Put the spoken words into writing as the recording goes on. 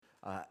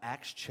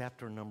Acts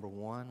chapter number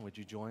 1. Would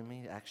you join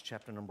me? Acts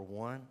chapter number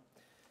 1.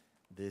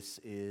 This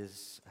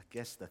is, I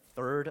guess, the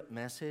third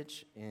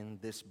message in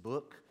this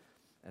book.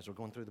 As we're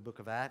going through the book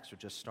of Acts, we're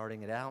just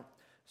starting it out.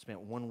 Spent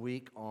 1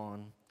 week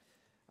on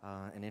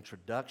an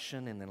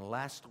introduction, and then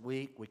last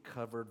week we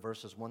covered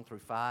verses 1 through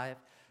 5.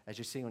 As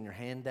you see on your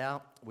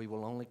handout, we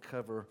will only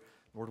cover,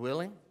 Lord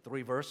willing,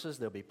 3 verses.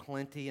 There'll be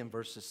plenty in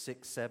verses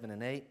 6, 7,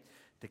 and 8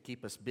 to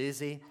keep us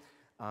busy.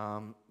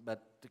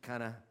 But to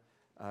kind of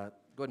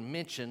go ahead and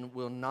mention,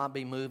 we'll not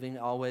be moving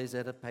always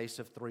at a pace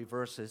of 3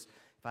 verses.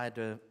 If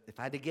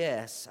I had to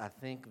guess, I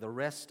think the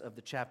rest of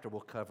the chapter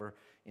we'll cover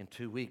in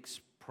 2 weeks,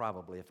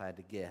 probably, if I had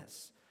to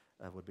guess,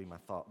 would be my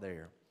thought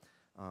there.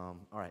 All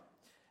right,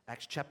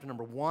 Acts chapter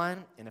number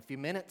 1. In a few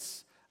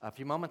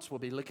moments, we'll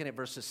be looking at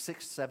verses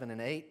 6, 7,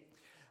 and 8.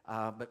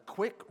 But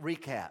quick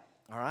recap,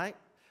 all right?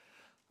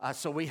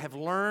 So we have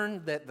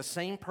learned that the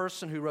same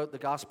person who wrote the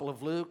Gospel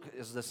of Luke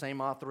is the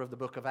same author of the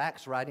book of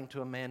Acts, writing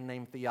to a man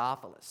named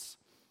Theophilus.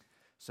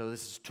 So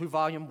this is a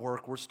 2-volume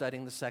work. We're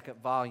studying the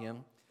 2nd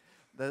volume.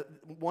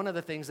 One of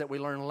the things that we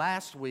learned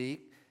last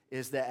week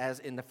is that as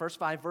in the first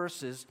 5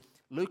 verses,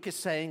 Luke is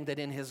saying that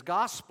in his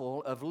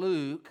Gospel of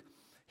Luke,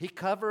 he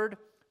covered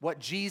what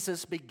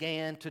Jesus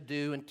began to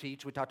do and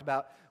teach. We talked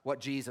about what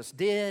Jesus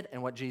did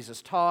and what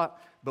Jesus taught,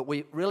 but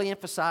we really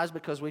emphasized,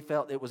 because we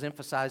felt it was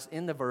emphasized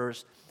in the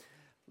verse,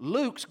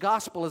 Luke's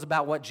Gospel is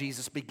about what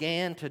Jesus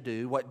began to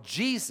do, what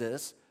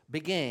Jesus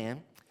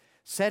began,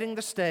 setting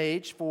the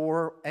stage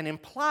for an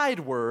implied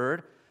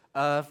word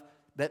of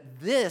that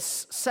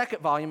this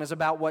 2nd volume is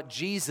about what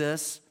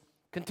Jesus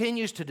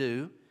continues to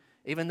do,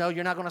 even though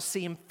you're not going to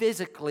see him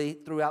physically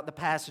throughout the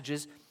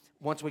passages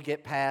once we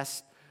get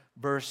past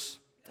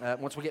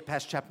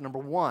chapter number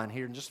 1.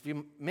 Here in just a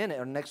few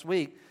minutes, or next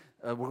week,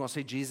 we're going to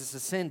see Jesus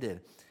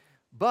ascended.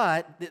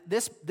 But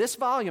this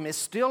volume is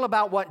still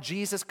about what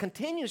Jesus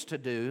continues to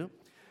do,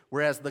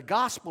 whereas the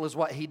gospel is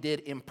what he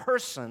did in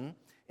person,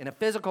 in a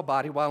physical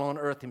body while on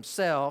earth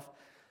himself.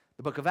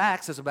 The book of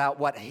Acts is about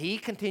what he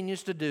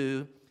continues to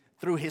do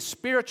through his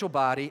spiritual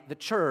body, the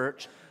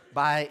church,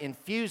 by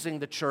infusing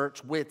the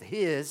church with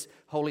his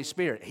Holy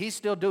Spirit. He's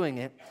still doing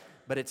it,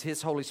 but it's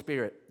his Holy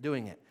Spirit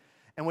doing it.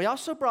 And we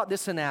also brought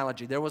this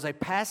analogy. There is a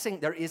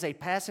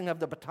passing of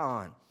the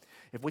baton.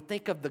 If we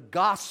think of the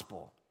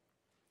gospel,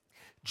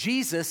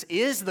 Jesus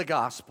is the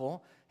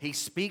gospel. He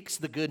speaks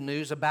the good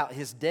news about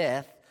his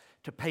death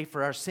to pay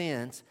for our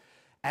sins.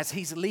 As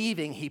he's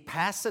leaving, he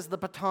passes the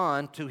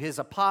baton to his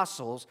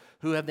apostles,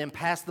 who have then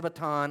passed the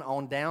baton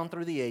on down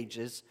through the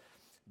ages,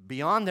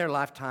 beyond their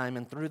lifetime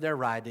and through their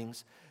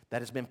writings,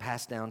 that has been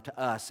passed down to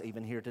us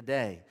even here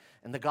today.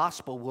 And the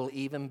gospel will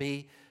even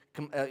be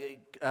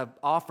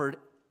offered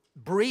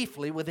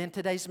briefly within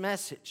today's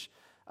message.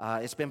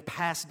 It's been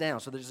passed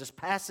down. So there's this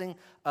passing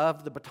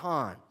of the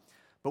baton.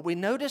 But we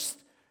noticed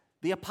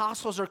the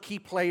apostles are key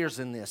players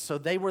in this. So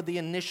they were the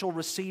initial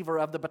receiver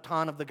of the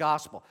baton of the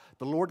gospel.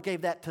 The Lord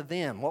gave that to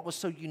them. What was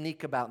so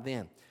unique about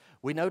them?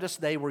 We noticed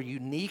they were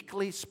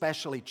uniquely,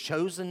 specially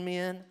chosen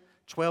men,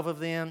 12 of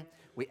them.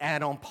 We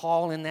add on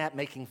Paul in that,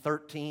 making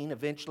 13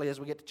 eventually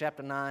as we get to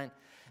chapter 9.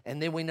 And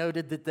then we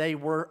noted that they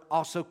were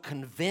also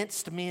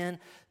convinced men.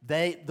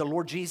 The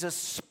Lord Jesus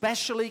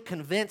specially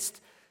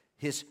convinced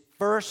his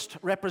first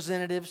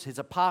representatives, his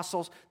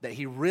apostles, that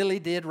he really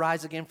did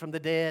rise again from the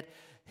dead.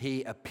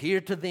 He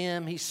appeared to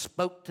them. He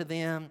spoke to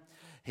them.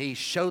 He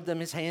showed them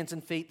his hands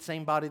and feet.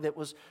 Same body that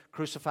was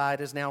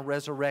crucified is now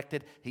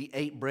resurrected. He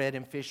ate bread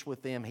and fish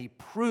with them. He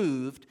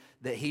proved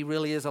that he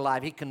really is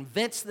alive. He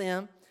convinced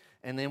them.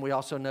 And then we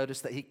also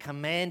noticed that he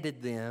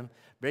commanded them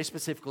very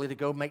specifically to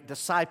go make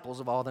disciples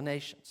of all the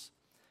nations.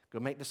 Go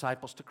make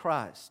disciples to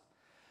Christ.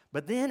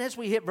 But then as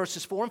we hit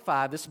verses 4 and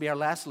 5, this will be our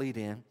last lead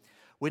in,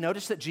 we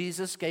notice that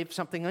Jesus gave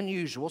something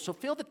unusual. So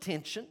feel the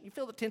tension. You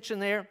feel the tension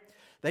there?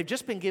 They've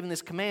just been given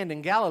this command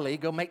in Galilee,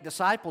 go make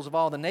disciples of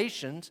all the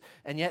nations,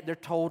 and yet they're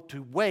told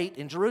to wait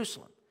in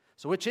Jerusalem.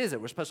 So which is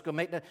it? We're supposed to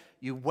go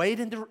you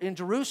wait in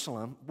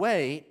Jerusalem,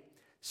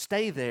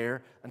 stay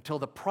there until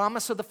the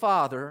promise of the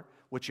Father,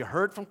 which you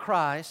heard from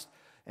Christ,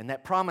 and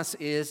that promise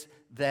is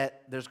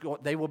that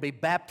they will be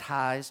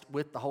baptized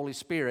with the Holy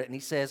Spirit. And he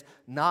says,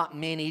 not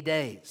many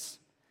days.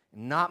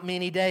 Not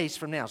many days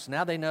from now. So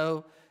now they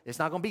know it's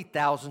not going to be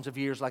thousands of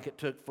years like it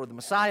took for the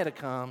Messiah to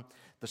come.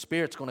 The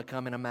Spirit's going to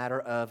come in a matter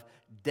of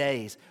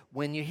days.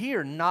 When you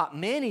hear not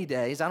many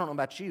days, I don't know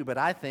about you, but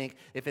I think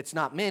if it's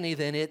not many,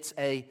 then it's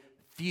a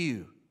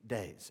few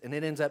days. And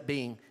it ends up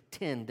being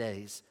 10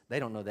 days. They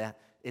don't know that.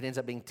 It ends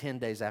up being 10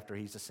 days after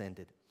he's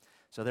ascended.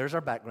 So there's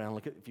our background.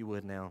 Look at, if you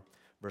would now,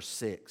 verse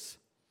 6.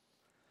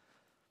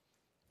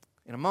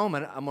 In a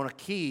moment, I'm going to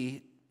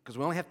key, because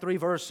we only have 3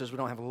 verses. We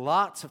don't have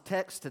lots of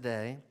text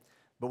today,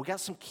 but we got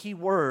some key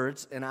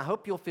words, and I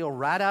hope you'll feel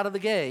right out of the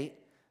gate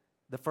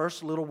the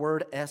first little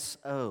word,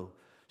 S-O.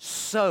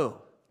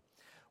 So,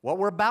 what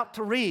we're about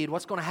to read,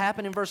 what's going to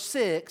happen in verse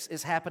 6,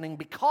 is happening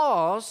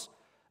because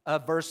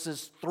of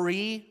verses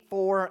 3,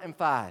 4, and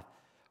 5.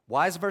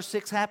 Why is verse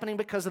 6 happening?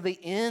 Because of the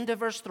end of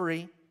verse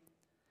 3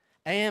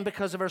 And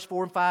because of verse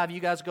 4 and 5,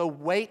 you guys go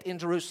wait in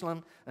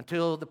Jerusalem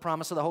until the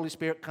promise of the Holy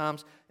Spirit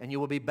comes, and you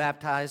will be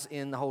baptized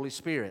in the Holy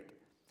Spirit.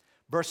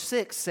 Verse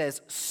 6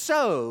 says,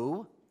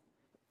 so,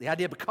 the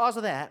idea because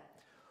of that,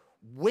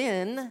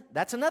 when,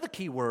 that's another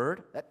key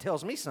word, that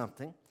tells me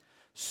something.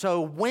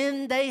 So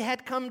when they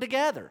had come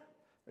together,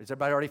 is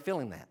everybody already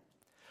feeling that?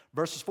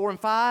 Verses 4 and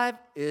 5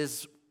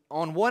 is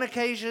on one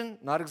occasion,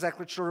 not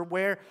exactly sure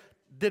where.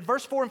 Did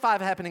verse 4 and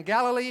 5 happen in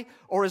Galilee,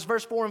 or is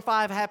verse 4 and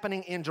 5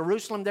 happening in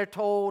Jerusalem? They're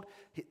told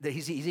that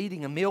he's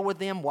eating a meal with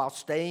them while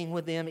staying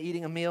with them,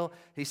 eating a meal.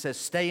 He says,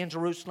 stay in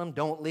Jerusalem,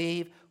 don't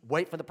leave,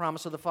 wait for the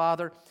promise of the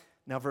Father.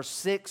 Now, verse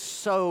 6,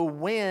 so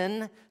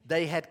when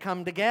they had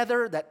come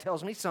together, that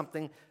tells me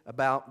something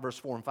about verse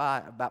 4 and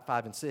 5, about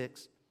 5 and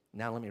 6.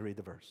 Now let me read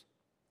the verse.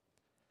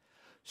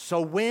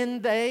 So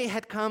when they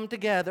had come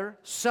together,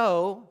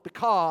 so,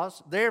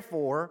 because,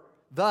 therefore,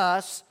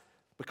 thus,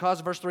 because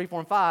of verse 3, 4,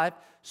 and 5,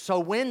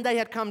 so when they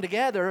had come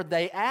together,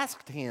 they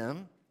asked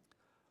him,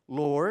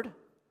 Lord,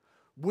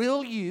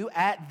 will you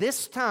at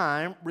this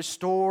time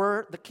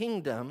restore the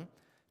kingdom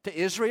to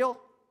Israel?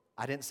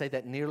 I didn't say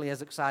that nearly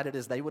as excited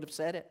as they would have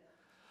said it.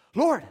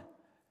 Lord,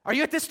 are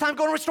you at this time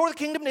going to restore the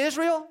kingdom to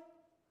Israel?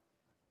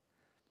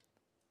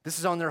 This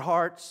is on their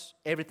hearts,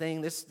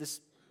 everything.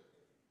 This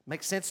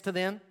makes sense to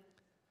them.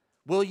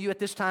 Will you at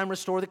this time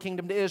restore the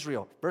kingdom to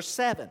Israel? Verse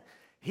 7,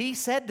 he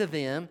said to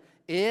them,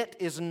 it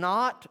is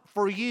not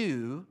for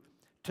you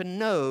to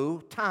know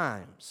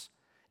times.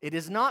 It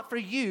is not for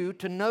you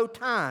to know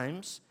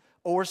times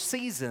or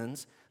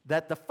seasons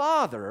that the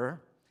Father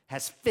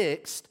has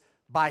fixed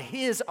by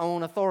his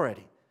own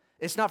authority.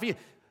 It's not for you.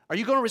 Are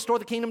you going to restore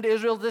the kingdom to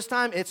Israel this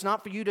time? It's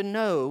not for you to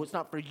know. It's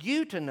not for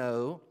you to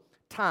know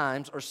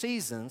times or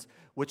seasons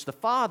which the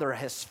Father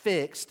has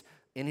fixed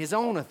in his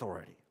own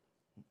authority.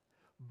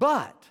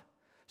 But,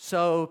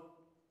 so,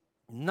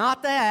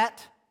 not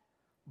that,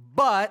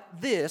 but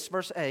this,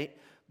 verse 8,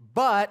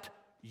 but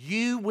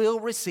you will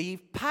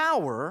receive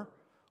power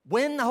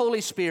when the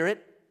Holy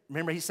Spirit,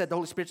 remember he said the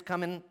Holy Spirit's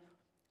coming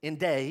in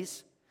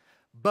days,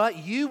 but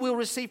you will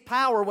receive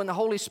power when the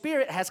Holy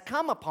Spirit has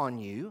come upon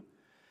you,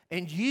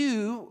 and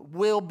you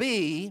will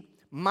be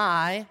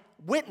my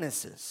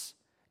witnesses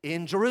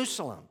in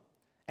Jerusalem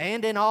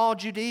and in all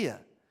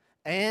Judea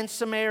and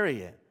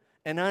Samaria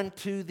and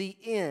unto the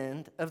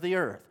end of the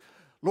earth.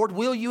 Lord,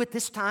 will you at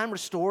this time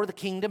restore the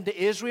kingdom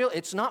to Israel?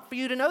 It's not for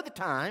you to know the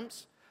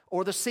times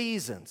or the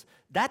seasons.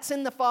 That's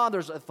in the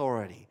Father's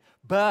authority.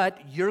 But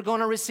you're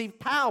going to receive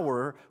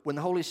power when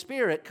the Holy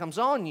Spirit comes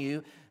on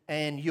you,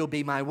 and you'll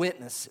be my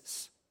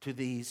witnesses to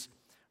these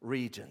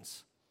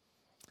regions.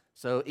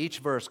 So each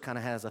verse kind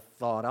of has a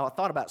thought. I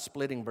thought about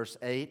splitting verse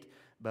 8,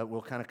 but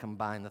we'll kind of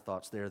combine the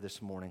thoughts there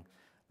this morning.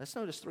 Let's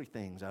notice three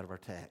things out of our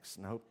text.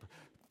 And I hope,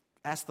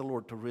 ask the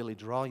Lord to really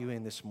draw you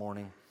in this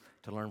morning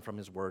to learn from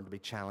his word, to be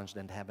challenged,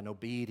 and to have an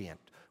obedient.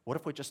 What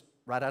if we just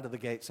right out of the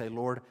gate say,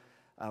 Lord,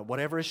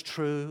 whatever is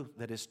true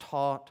that is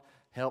taught,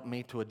 help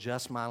me to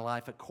adjust my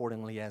life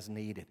accordingly as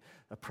needed.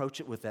 Approach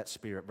it with that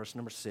spirit. Verse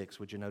number 6,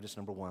 would you notice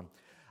number 1?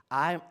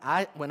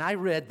 When I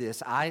read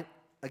this,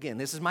 again,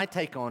 this is my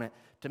take on it.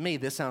 To me,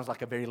 this sounds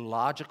like a very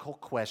logical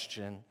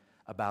question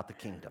about the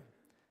kingdom.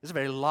 This is a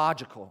very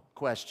logical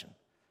question.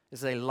 This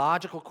is a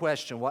logical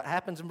question. What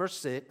happens in verse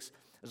 6,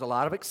 there's a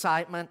lot of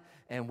excitement,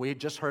 and we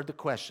just heard the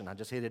question. I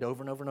just hit it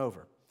over and over and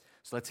over.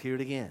 So let's hear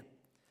it again.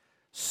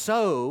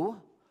 So,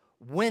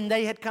 when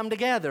they had come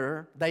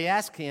together, they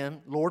asked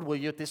him, Lord, will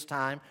you at this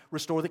time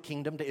restore the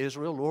kingdom to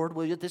Israel? Lord,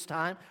 will you at this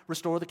time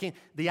restore the kingdom?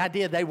 The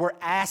idea they were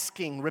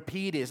asking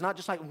repeated. It's not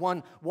just like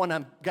one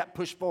got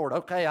pushed forward.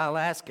 Okay, I'll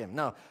ask him.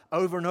 No,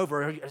 over and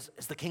over.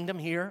 Is the kingdom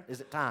here?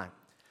 Is it time?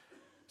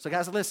 So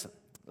guys, listen.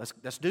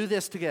 Let's do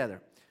this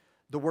together.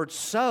 The word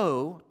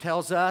so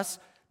tells us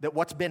that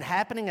what's been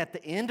happening at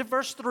the end of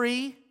verse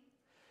 3,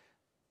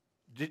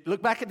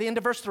 look back at the end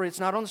of verse 3. It's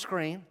not on the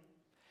screen.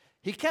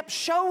 He kept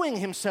showing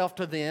himself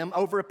to them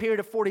over a period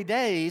of 40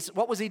 days.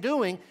 What was he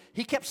doing?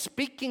 He kept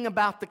speaking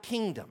about the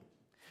kingdom.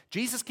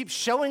 Jesus keeps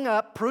showing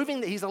up, proving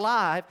that he's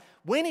alive.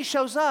 When he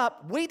shows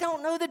up, we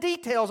don't know the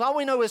details. All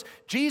we know is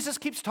Jesus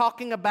keeps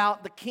talking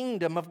about the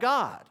kingdom of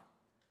God.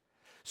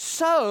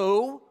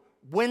 So,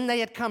 when they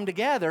had come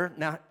together,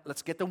 now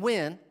let's get the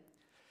when.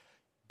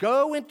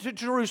 Go into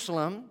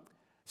Jerusalem,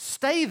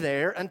 stay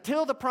there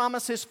until the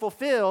promise is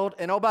fulfilled.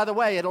 And oh, by the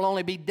way, it'll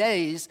only be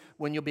days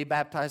when you'll be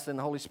baptized in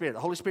the Holy Spirit. The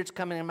Holy Spirit's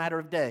coming in a matter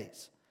of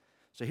days.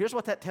 So here's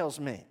what that tells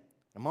me.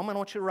 In a moment, I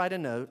want you to write a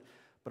note,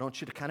 but I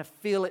want you to kind of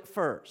feel it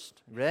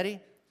first.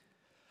 Ready?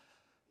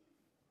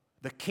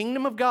 The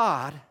kingdom of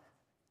God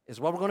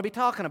is what we're going to be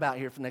talking about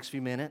here for the next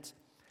few minutes.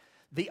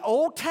 The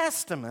Old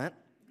Testament,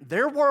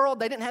 their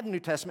world, they didn't have the New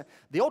Testament.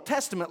 The Old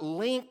Testament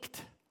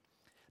linked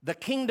the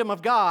kingdom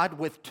of God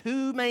with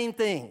two main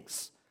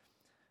things.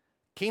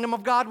 Kingdom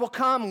of God will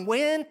come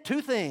when? Two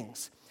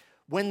things.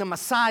 When the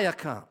Messiah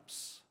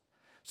comes.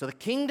 So the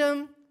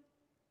kingdom,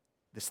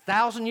 this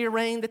 1,000-year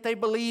reign that they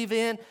believe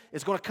in,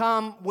 is going to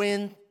come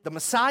when the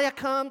Messiah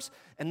comes.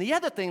 And the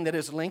other thing that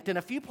is linked in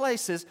a few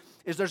places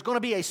is there's going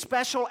to be a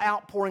special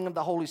outpouring of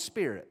the Holy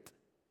Spirit.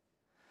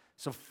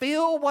 So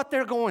feel what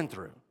they're going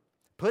through.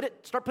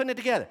 Start putting it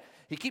together.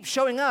 He keeps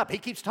showing up. He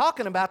keeps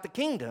talking about the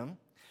kingdom.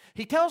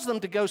 He tells them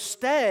to go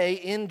stay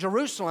in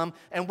Jerusalem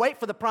and wait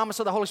for the promise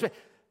of the Holy Spirit.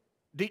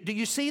 Do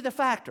you see the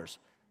factors?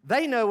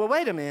 They know, well,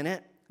 wait a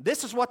minute.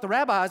 This is what the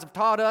rabbis have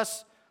taught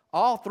us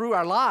all through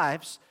our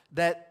lives,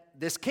 that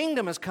this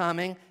kingdom is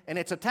coming, and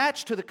it's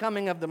attached to the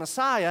coming of the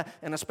Messiah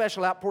and a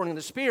special outpouring of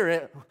the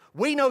Spirit.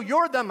 We know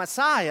you're the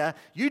Messiah.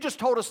 You just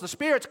told us the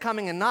Spirit's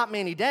coming in not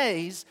many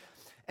days,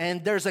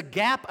 and there's a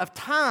gap of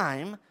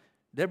time.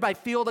 Did everybody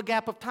feel the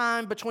gap of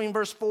time between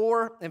verse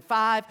 4 and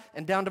 5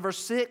 and down to verse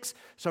 6?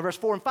 So verse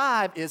 4 and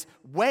 5 is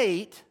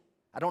wait.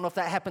 I don't know if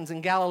that happens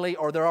in Galilee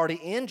or they're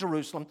already in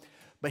Jerusalem.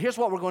 But here's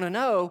what we're going to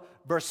know.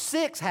 Verse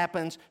 6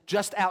 happens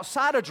just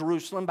outside of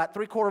Jerusalem, about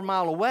 3/4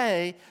 mile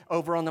away,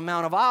 over on the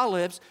Mount of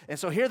Olives. And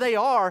so here they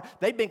are.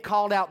 They've been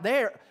called out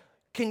there.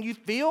 Can you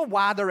feel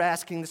why they're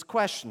asking this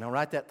question? Now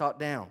write that thought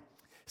down.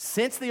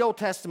 Since the Old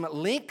Testament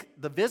linked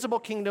the visible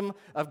kingdom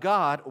of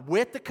God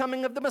with the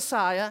coming of the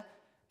Messiah,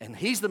 and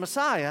he's the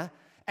Messiah,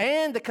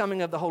 and the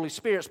coming of the Holy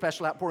Spirit,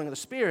 special outpouring of the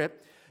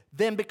Spirit,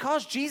 then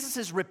because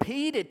Jesus'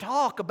 repeated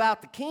talk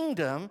about the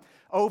kingdom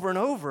over and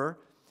over,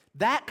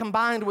 that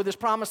combined with his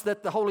promise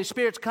that the Holy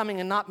Spirit's coming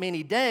in not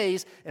many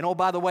days, and oh,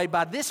 by the way,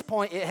 by this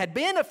point, it had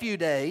been a few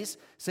days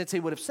since he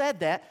would have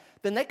said that,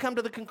 then they come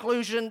to the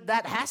conclusion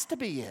that has to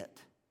be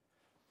it.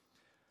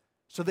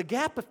 So the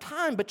gap of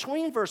time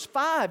between verse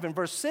 5 and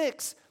verse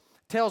 6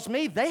 tells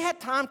me they had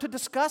time to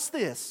discuss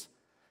this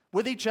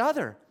with each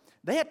other.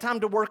 They had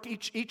time to work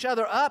each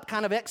other up,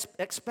 kind of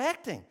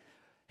expecting.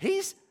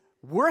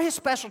 We're his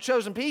special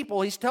chosen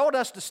people. He's told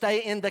us to stay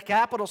in the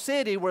capital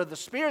city where the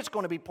Spirit's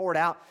going to be poured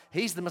out.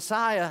 He's the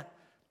Messiah.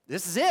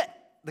 This is it.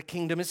 The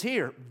kingdom is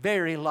here.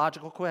 Very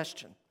logical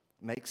question.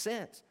 Makes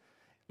sense.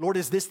 Lord,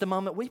 is this the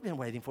moment we've been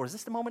waiting for? Is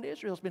this the moment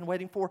Israel's been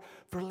waiting for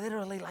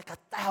literally like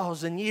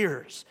 1,000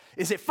 years?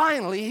 Is it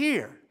finally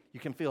here? You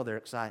can feel their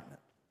excitement.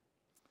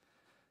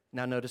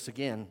 Now notice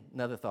again,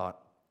 another thought.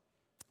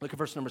 Look at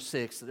verse number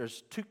 6.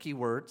 There's 2 key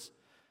words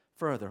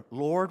further.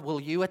 Lord, will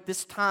you at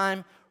this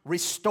time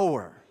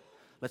restore?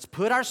 Let's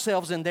put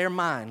ourselves in their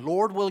mind.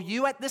 Lord, will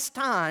you at this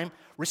time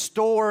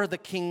restore the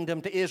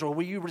kingdom to Israel?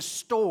 Will you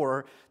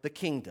restore the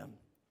kingdom?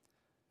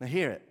 Now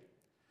hear it.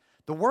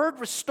 The word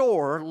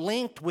restore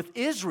linked with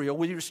Israel,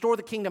 will you restore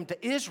the kingdom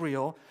to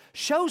Israel,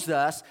 shows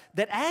us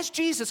that as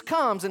Jesus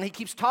comes and he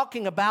keeps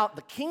talking about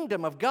the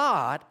kingdom of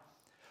God,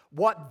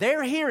 what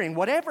they're hearing,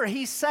 whatever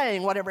he's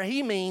saying, whatever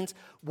he means,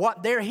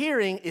 what they're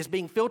hearing is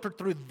being filtered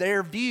through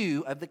their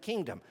view of the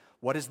kingdom.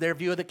 What is their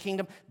view of the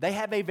kingdom? They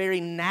have a very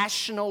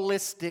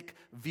nationalistic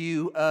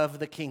view of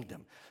the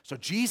kingdom. So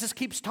Jesus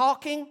keeps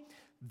talking.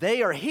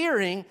 They are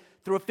hearing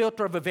through a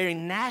filter of a very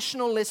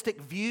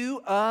nationalistic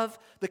view of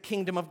the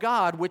kingdom of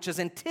God, which is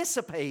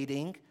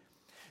anticipating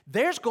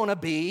there's going to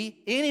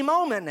be, any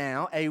moment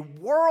now, a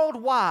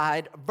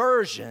worldwide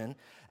version,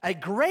 a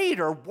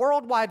greater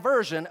worldwide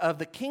version of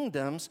the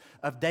kingdoms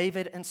of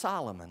David and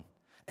Solomon.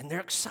 And they're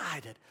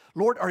excited.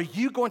 Lord, are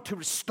you going to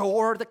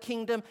restore the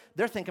kingdom?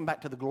 They're thinking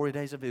back to the glory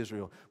days of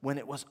Israel when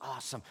it was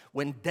awesome.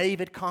 When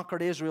David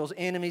conquered Israel's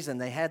enemies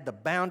and they had the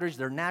boundaries,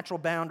 their natural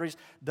boundaries,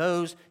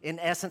 those in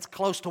essence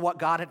close to what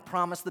God had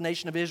promised the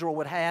nation of Israel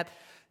would have.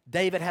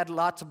 David had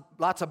lots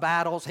of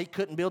battles. He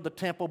couldn't build the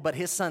temple, but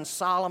his son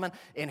Solomon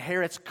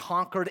inherits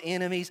conquered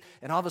enemies.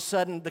 And all of a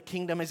sudden, the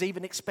kingdom has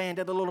even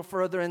expanded a little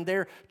further, and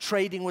they're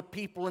trading with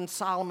people, and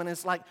Solomon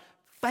is like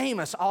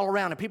famous all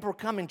around, and people are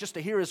coming just to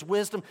hear his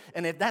wisdom,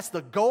 and if that's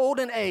the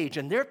golden age,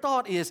 and their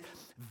thought is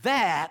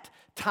that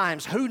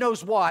times who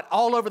knows what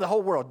all over the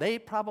whole world. They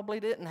probably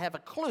didn't have a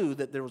clue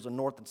that there was a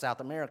North and South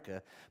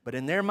America, but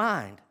in their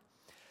mind,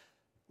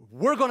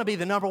 we're going to be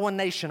the number one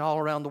nation all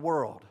around the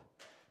world.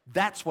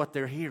 That's what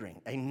they're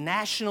hearing, a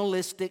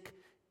nationalistic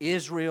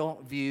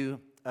Israel view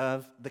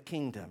of the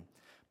kingdom.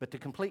 But to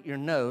complete your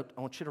note,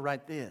 I want you to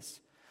write this.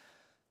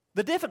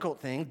 The difficult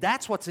thing,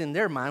 that's what's in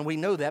their mind. We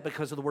know that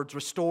because of the words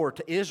restore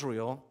to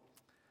Israel.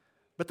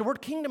 But the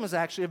word kingdom is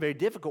actually a very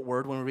difficult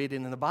word when we read it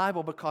in the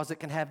Bible because it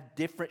can have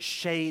different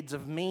shades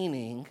of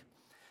meaning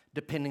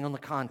depending on the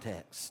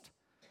context.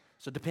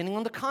 So depending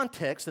on the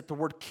context that the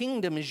word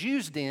kingdom is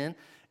used in,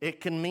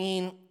 it can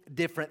mean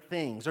different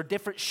things or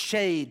different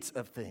shades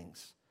of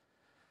things.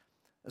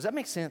 Does that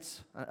make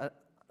sense?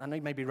 I know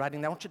you may be writing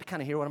that. I want you to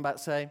kind of hear what I'm about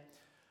to say.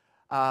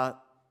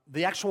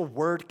 The actual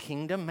word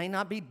kingdom may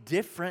not be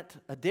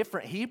a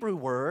different Hebrew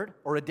word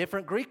or a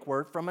different Greek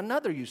word from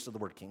another use of the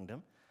word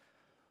kingdom,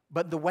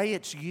 but the way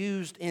it's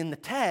used in the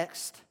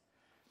text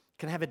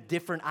can have a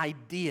different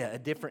idea, a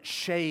different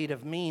shade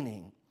of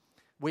meaning.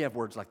 We have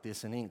words like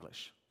this in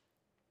English.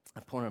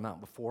 I've pointed them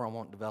out before. I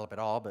won't develop it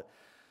all, but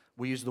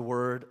we use the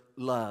word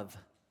love,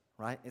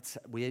 right?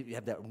 We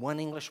have that one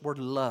English word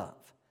love,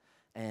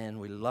 and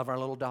we love our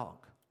little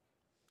dog,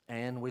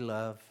 and we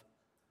love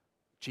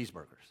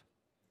cheeseburgers.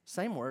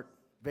 Same word,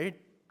 very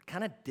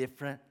kind of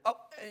different. Oh,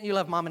 and you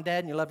love mom and dad,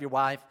 and you love your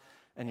wife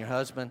and your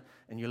husband,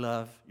 and you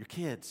love your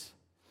kids,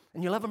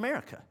 and you love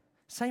America.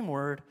 Same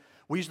word.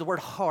 We use the word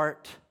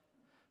heart,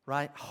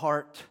 right?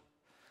 Heart.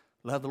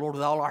 Love the Lord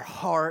with all our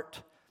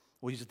heart.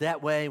 We'll use it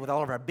that way with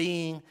all of our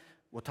being.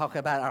 We'll talk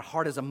about our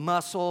heart as a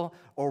muscle,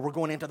 or we're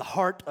going into the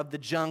heart of the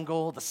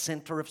jungle, the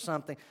center of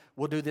something.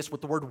 We'll do this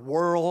with the word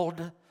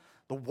world.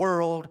 The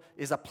world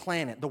is a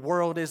planet. The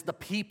world is the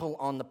people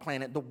on the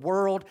planet. The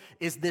world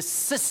is this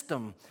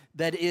system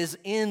that is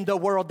in the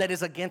world that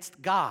is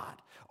against God,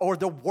 or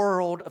the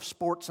world of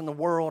sports and the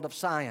world of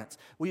science.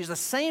 We use the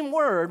same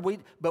word,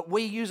 but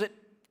we use it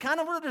kind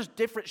of where there's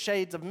different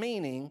shades of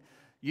meaning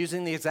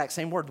using the exact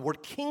same word. The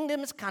word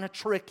kingdom is kind of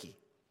tricky.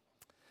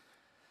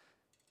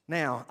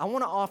 Now, I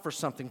want to offer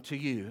something to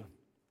you.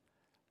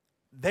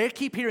 They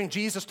keep hearing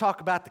Jesus talk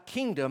about the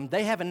kingdom.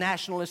 They have a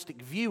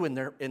nationalistic view in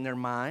their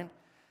mind,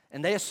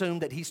 and they assume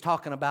that he's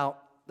talking about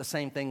the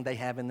same thing they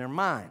have in their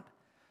mind.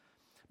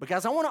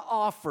 Because I want to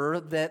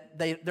offer that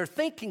they're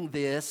thinking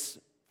this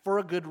for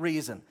a good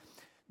reason.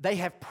 They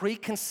have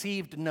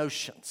preconceived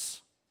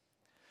notions.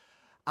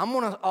 I'm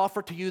going to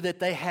offer to you that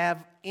they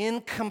have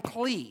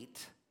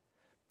incomplete,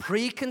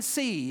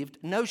 preconceived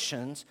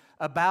notions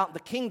about the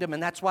kingdom,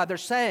 and that's why they're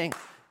saying,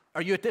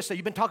 are you at this? So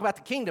you've been talking about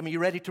the kingdom. Are you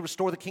ready to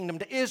restore the kingdom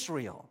to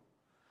Israel?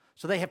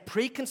 So they have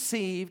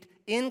preconceived,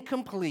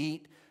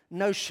 incomplete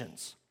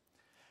notions.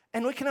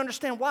 And we can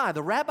understand why.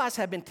 The rabbis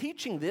have been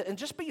teaching this, and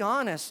just be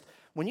honest,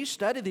 when you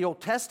study the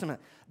Old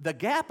Testament, the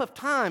gap of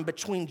time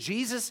between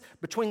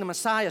the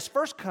Messiah's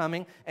first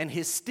coming and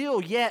his still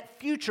yet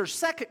future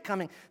second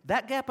coming,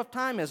 that gap of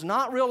time is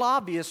not real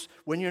obvious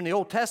when you're in the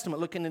Old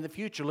Testament looking in the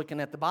future, looking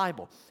at the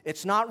Bible.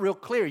 It's not real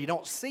clear. You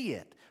don't see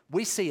it.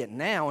 We see it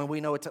now, and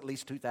we know it's at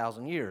least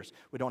 2,000 years.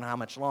 We don't know how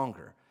much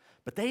longer.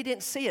 But they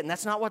didn't see it, and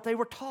that's not what they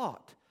were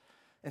taught.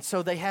 And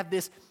so they have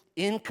this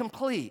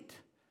incomplete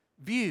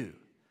view.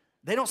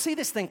 They don't see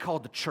this thing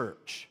called the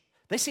church.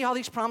 They see all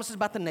these promises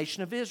about the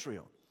nation of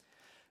Israel.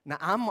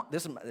 Now,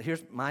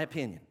 here's my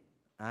opinion.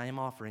 I am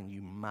offering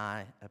you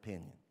my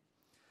opinion.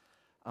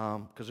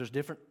 Because there's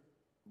different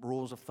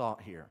rules of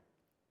thought here.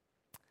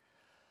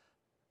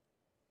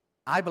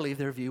 I believe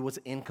their view was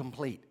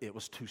incomplete. It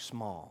was too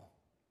small.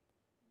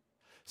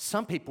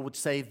 Some people would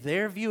say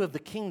their view of the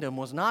kingdom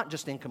was not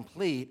just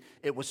incomplete,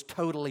 it was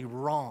totally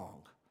wrong.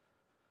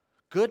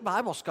 Good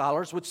Bible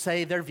scholars would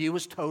say their view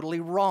is totally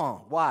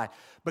wrong. Why?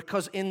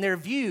 Because in their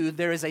view,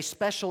 there is a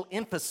special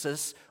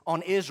emphasis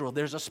on Israel.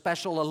 There's a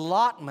special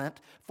allotment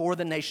for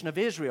the nation of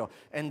Israel.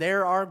 And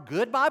there are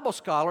good Bible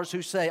scholars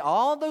who say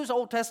all those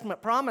Old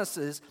Testament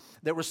promises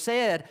that were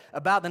said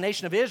about the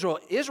nation of Israel,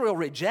 Israel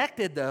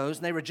rejected those,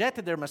 and they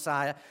rejected their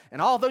Messiah,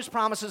 and all those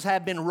promises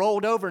have been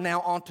rolled over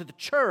now onto the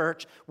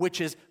church, which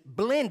is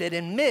blended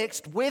and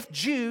mixed with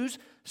Jews,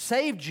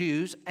 saved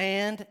Jews,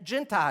 and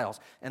Gentiles.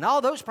 And all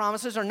those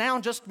promises are now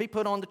just to be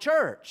put on the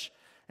church.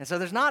 And so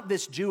there's not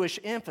this Jewish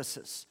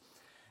emphasis.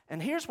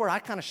 And here's where I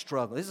kind of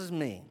struggle. This is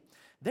me.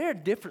 There are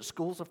different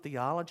schools of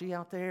theology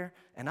out there,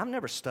 and I've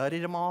never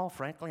studied them all.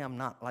 Frankly, I'm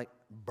not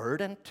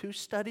burdened to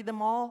study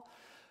them all.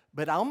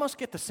 But I almost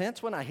get the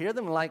sense when I hear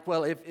them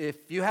well,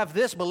 if you have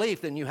this belief,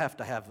 then you have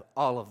to have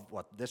all of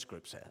what this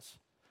group says.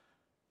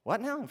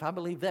 What now? If I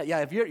believe that?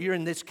 Yeah, if you're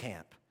in this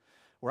camp.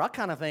 Where I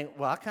kind of think,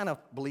 well, I kind of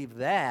believe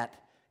that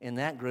in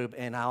that group,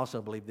 and I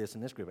also believe this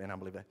in this group, and I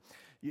believe that.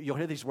 You'll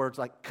hear these words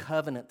like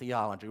covenant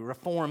theology,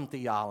 reformed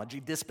theology,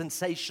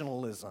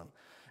 dispensationalism.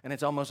 And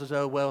it's almost as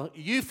though, well,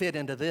 you fit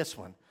into this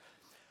one.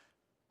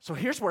 So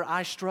here's where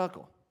I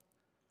struggle.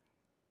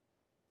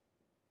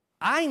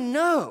 I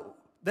know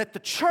that the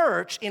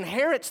church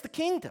inherits the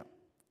kingdom.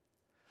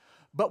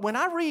 But when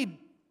I read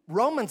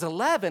Romans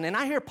 11, and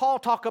I hear Paul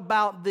talk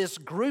about this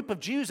group of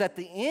Jews at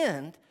the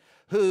end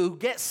who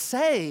get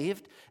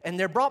saved, and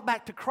they're brought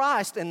back to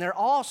Christ, and they're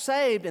all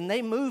saved, and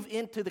they move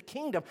into the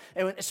kingdom.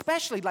 And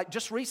especially,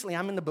 just recently,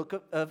 I'm in the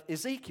book of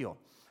Ezekiel,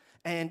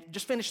 and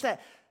just finished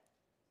that.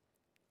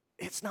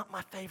 It's not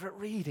my favorite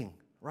reading,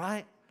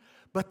 right?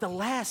 But the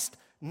last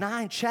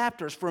 9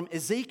 chapters from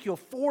Ezekiel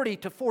 40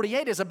 to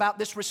 48 is about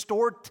this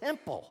restored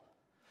temple.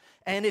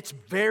 And it's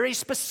very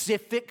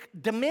specific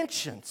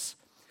dimensions.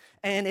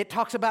 And it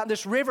talks about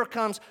this river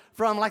comes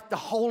from the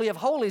Holy of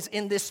Holies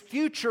in this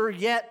future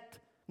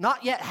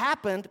not yet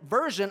happened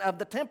version of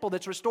the temple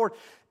that's restored.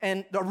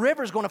 And the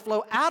river is going to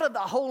flow out of the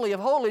Holy of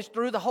Holies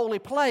through the holy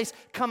place,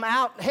 come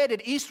out,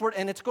 headed eastward,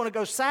 and it's going to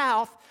go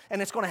south,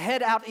 and it's going to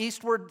head out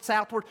eastward,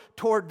 southward,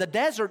 toward the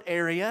desert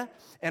area,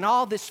 and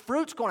all this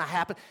fruit's going to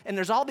happen. And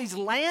there's all these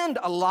land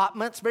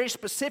allotments, very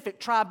specific,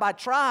 tribe by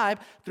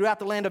tribe, throughout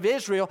the land of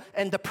Israel,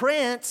 and the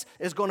prince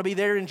is going to be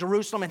there in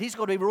Jerusalem, and he's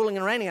going to be ruling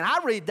and reigning. And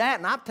I read that,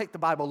 and I take the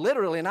Bible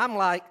literally, and I'm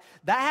like,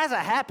 that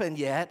hasn't happened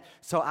yet.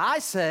 So I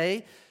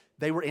say,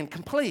 they were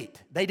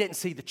incomplete. They didn't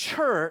see the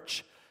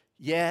church,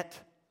 yet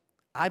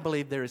I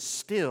believe there is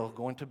still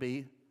going to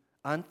be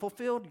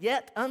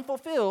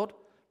unfulfilled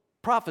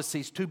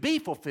prophecies to be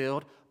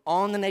fulfilled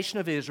on the nation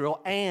of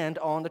Israel and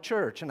on the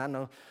church. And I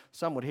know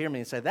some would hear me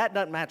and say, that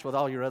doesn't match with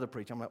all your other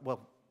preaching. I'm like, well,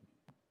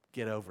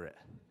 get over it.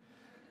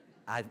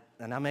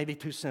 And I may be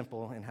too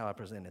simple in how I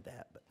presented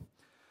that. But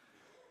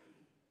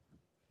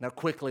now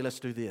quickly, let's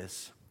do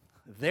this.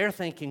 They're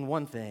thinking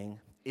one thing.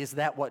 Is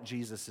that what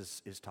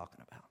Jesus is talking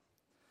about?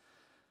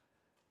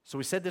 So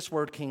we said this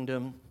word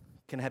kingdom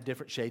can have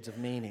different shades of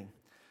meaning.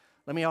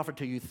 Let me offer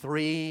to you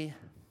three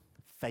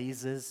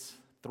phases,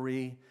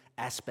 three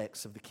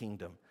aspects of the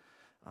kingdom.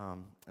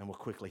 And we'll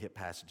quickly hit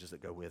passages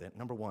that go with it.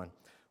 Number one,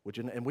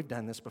 and we've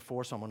done this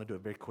before, so I'm going to do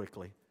it very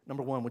quickly.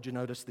 Number one, would you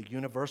notice the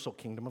universal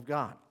kingdom of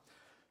God?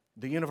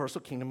 The universal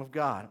kingdom of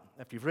God.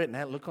 If you've written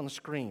that, look on the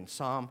screen.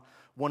 Psalm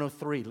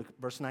 103, look at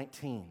verse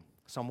 19.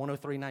 Psalm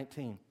 103,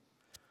 19.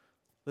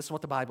 This is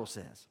what the Bible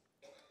says.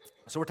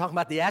 So we're talking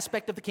about the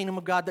aspect of the kingdom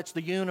of God that's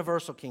the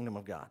universal kingdom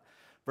of God.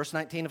 Verse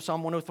 19 of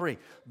Psalm 103.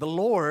 The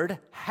Lord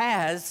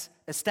has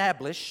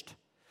established,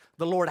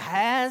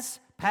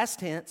 past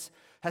tense,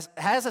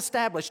 has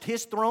established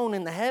his throne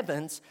in the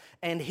heavens,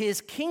 and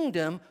his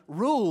kingdom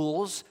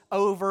rules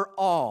over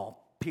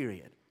all,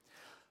 period.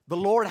 The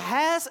Lord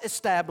has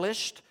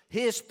established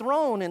his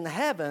throne in the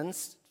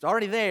heavens. It's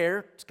already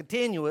there. It's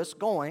continuous,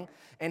 going.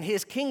 And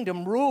his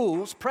kingdom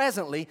rules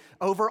presently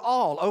over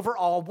all. Over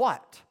all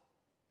what?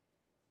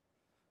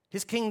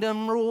 His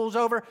kingdom rules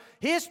over,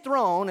 his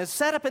throne is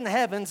set up in the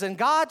heavens, and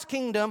God's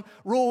kingdom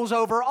rules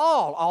over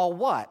all. All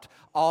what?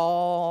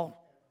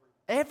 All,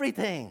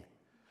 everything.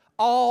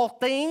 All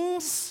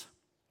things,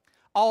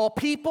 all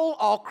people,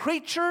 all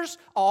creatures,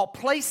 all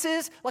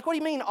places. Like, what do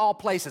you mean all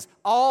places?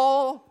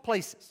 All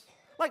places.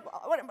 Like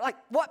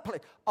what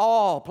place?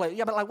 All places.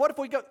 Yeah, but like, what if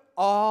we go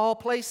all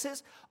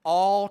places,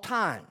 all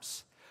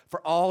times? For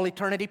all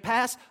eternity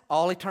past,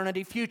 all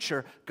eternity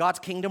future, God's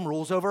kingdom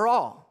rules over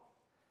all.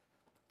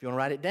 If you want to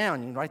write it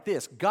down, you can write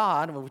this.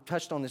 God, and we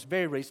touched on this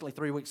very recently,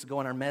 3 weeks ago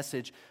in our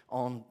message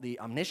on the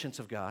omniscience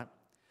of God.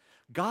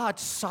 God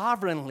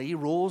sovereignly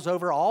rules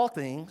over all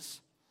things,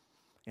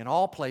 in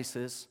all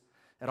places,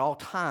 at all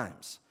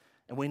times.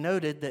 And we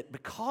noted that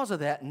because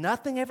of that,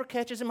 nothing ever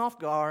catches him off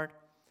guard.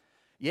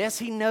 Yes,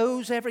 he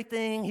knows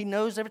everything. He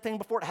knows everything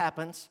before it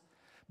happens.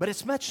 But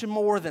it's much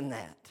more than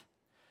that.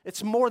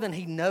 It's more than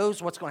he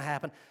knows what's going to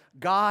happen.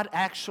 God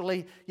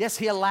actually, yes,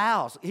 he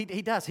allows.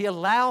 He does. He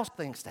allows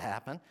things to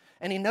happen.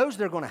 And he knows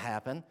they're going to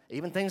happen,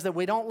 even things that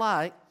we don't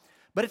like.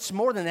 But it's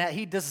more than that.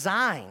 He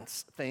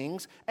designs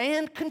things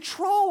and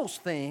controls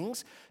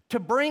things to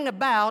bring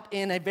about,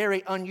 in a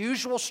very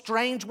unusual,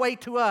 strange way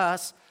to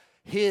us,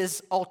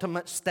 his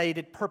ultimate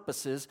stated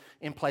purposes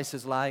in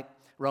places like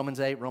Romans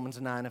 8, Romans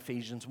 9,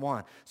 Ephesians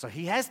 1. So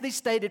he has these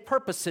stated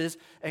purposes,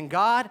 and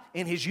God,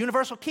 in his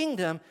universal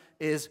kingdom,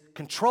 is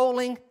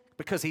controlling,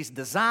 because he's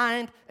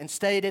designed and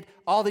stated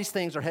all these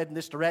things are heading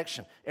this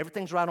direction.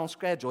 Everything's right on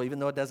schedule, even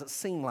though it doesn't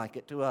seem like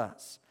it to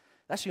us.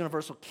 That's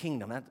universal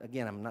kingdom.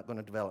 Again, I'm not going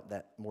to develop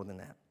that more than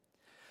that.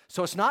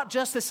 So it's not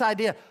just this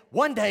idea,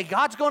 one day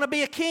God's going to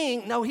be a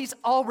king. No, he's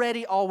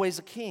already always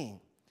a king.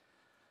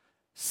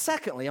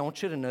 Secondly, I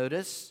want you to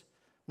notice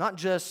not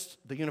just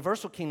the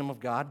universal kingdom of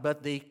God,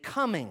 but the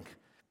coming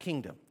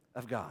kingdom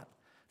of God.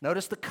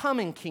 Notice the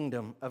coming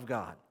kingdom of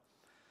God.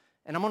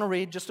 And I'm going to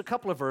read just a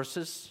couple of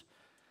verses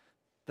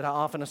that I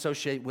often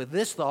associate with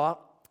this thought,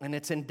 and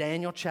it's in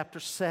Daniel chapter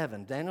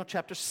 7. Daniel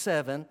chapter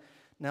 7.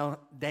 Now,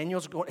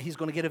 he's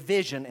going to get a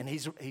vision, and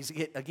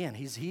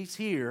he's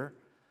here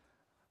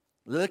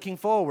looking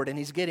forward, and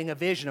he's getting a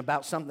vision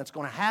about something that's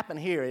going to happen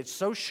here. It's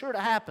so sure to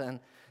happen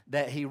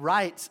that he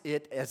writes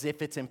it as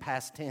if it's in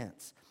past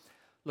tense.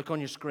 Look on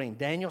your screen.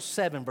 Daniel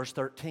 7, verse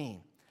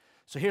 13.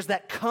 So here's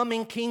that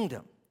coming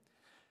kingdom.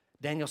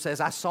 Daniel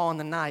says, I saw in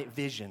the night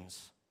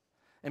visions.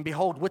 And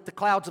behold, with the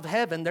clouds of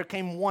heaven, there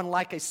came one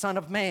like a son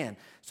of man.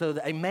 So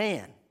a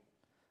man,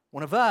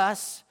 one of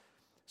us.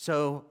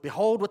 So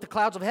behold, with the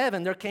clouds of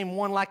heaven, there came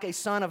one like a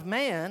son of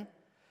man.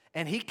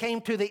 And he came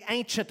to the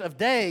Ancient of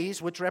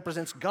Days, which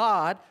represents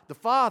God, the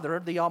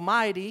Father, the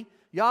Almighty,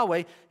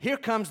 Yahweh. Here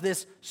comes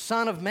this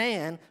Son of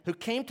Man who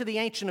came to the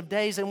Ancient of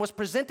Days and was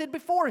presented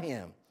before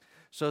him.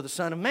 So the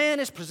Son of Man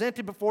is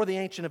presented before the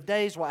Ancient of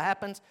Days. What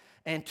happens?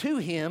 And to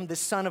him,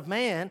 this Son of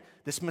Man,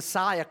 this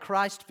Messiah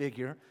Christ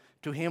figure,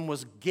 to him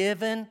was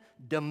given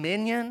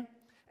dominion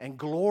and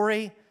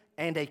glory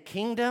and a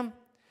kingdom.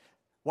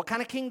 What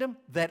kind of kingdom?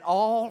 That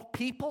all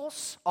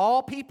peoples,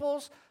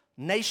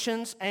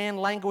 nations, and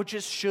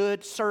languages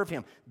should serve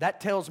him. That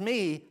tells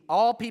me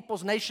all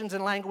peoples, nations,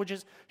 and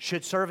languages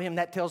should serve him.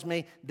 That tells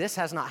me this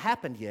has not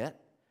happened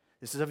yet.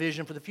 This is a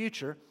vision for the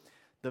future.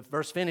 The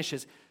verse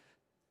finishes,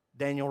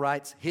 Daniel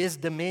writes, his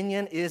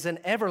dominion is an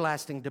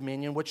everlasting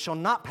dominion which shall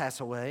not pass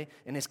away,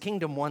 and his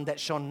kingdom one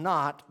that shall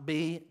not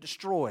be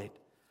destroyed.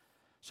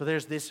 So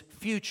there's this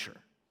future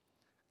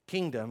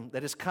kingdom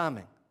that is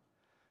coming.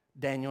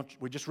 Daniel,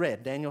 we just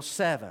read, Daniel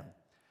 7.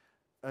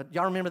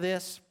 Y'all remember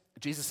this?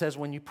 Jesus says,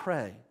 when you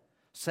pray,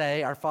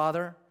 say, our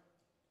Father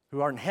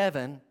who art in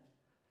heaven,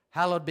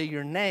 hallowed be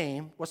your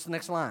name. What's the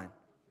next line?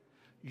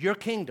 Your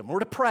kingdom. We're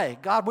to pray.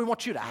 God, we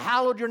want you to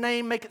hallow your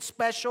name, make it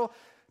special.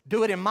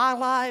 Do it in my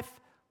life.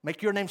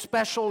 Make your name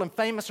special and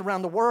famous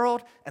around the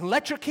world. And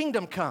let your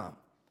kingdom come.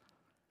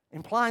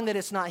 Implying that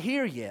it's not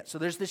here yet. So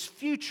there's this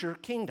future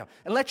kingdom.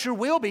 And let your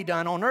will be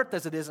done on earth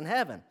as it is in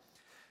heaven.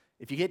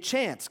 If you get a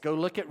chance, go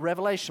look at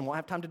Revelation. We won't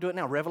have time to do it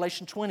now.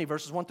 Revelation 20,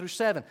 verses 1 through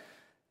 7.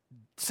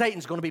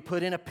 Satan's going to be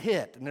put in a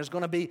pit. And there's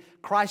going to be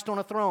Christ on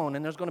a throne.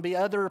 And there's going to be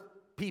other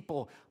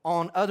people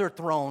on other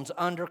thrones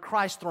under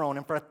Christ's throne.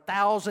 And for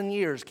 1,000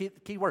 years,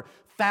 key word,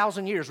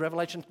 1,000 years,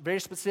 Revelation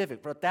very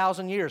specific, for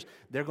 1,000 years,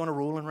 they're going to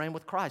rule and reign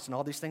with Christ. And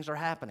all these things are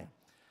happening.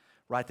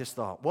 Write this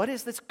thought. What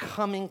is this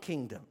coming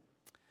kingdom?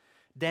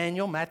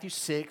 Daniel, Matthew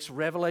 6,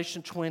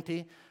 Revelation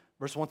 20,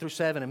 verse 1 through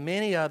 7, and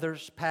many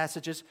others,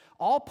 passages,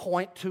 all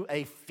point to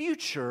a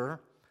future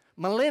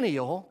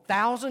millennial,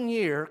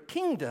 1,000-year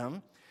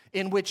kingdom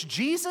in which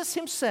Jesus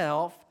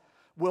himself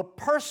will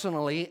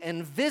personally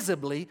and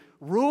visibly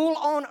rule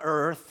on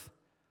earth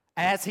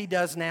as he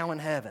does now in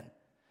heaven.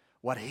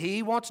 What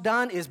he wants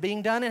done is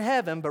being done in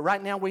heaven, but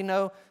right now we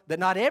know that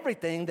not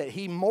everything that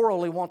he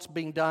morally wants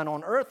being done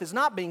on earth is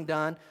not being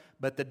done,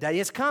 but the day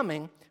is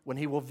coming when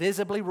he will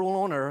visibly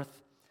rule on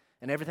earth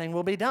and everything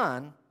will be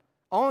done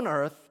on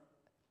earth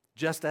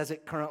just as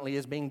it currently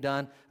is being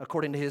done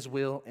according to his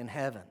will in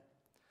heaven.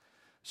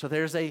 So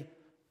there's a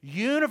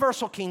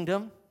universal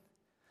kingdom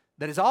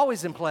that is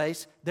always in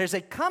place. There's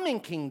a coming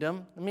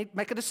kingdom. Let me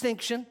make a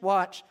distinction.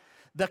 Watch.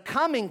 The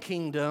coming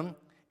kingdom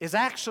is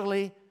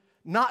actually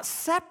not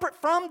separate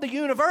from the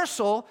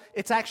universal.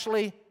 It's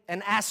actually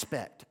an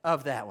aspect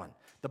of that one.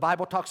 The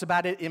Bible talks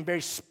about it in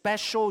very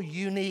special,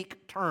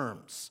 unique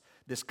terms,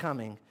 this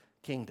coming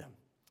kingdom.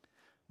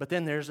 But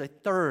then there's a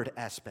third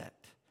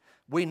aspect.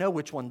 We know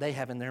which one they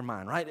have in their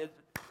mind, right?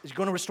 Is he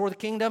going to restore the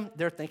kingdom?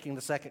 They're thinking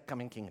the second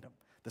coming kingdom,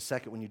 the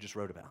second one you just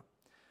wrote about.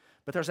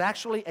 But there's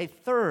actually a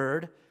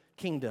third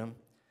kingdom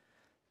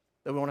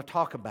that we want to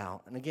talk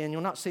about. And again,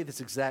 you'll not see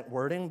this exact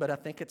wording, but I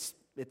think it's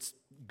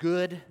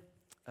good,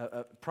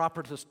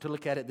 proper to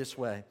look at it this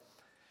way.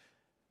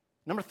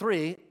 Number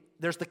 3,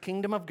 there's the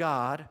kingdom of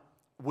God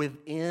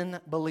within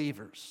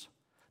believers.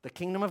 The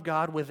kingdom of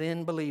God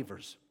within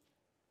believers.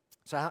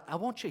 So I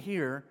want you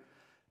here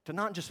to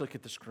not just look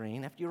at the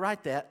screen. After you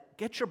write that,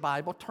 get your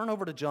Bible, turn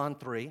over to John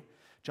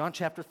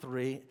chapter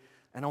 3,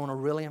 and I want to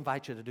really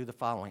invite you to do the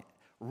following.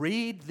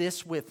 Read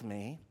this with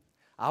me.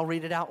 I'll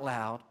read it out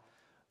loud,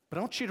 but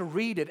I want you to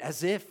read it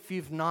as if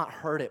you've not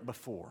heard it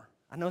before.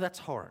 I know that's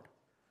hard.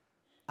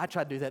 I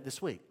tried to do that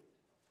this week.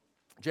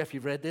 Jeff,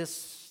 you've read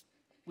this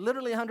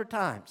literally 100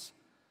 times.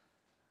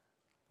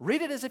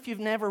 Read it as if you've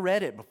never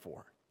read it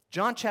before.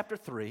 John chapter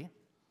 3.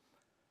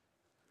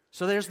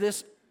 So there's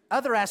this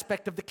other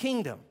aspect of the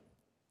kingdom.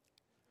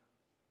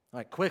 All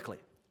right, quickly.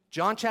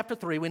 John chapter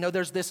 3, we know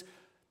there's this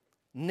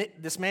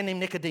man named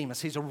Nicodemus.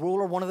 He's a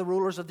ruler, one of the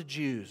rulers of the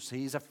Jews.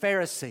 He's a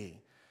Pharisee.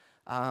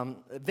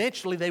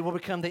 Eventually, they will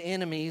become the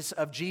enemies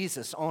of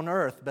Jesus on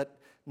earth, but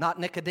not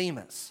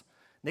Nicodemus.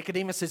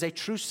 Nicodemus is a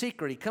true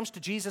seeker. He comes to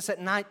Jesus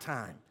at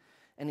nighttime,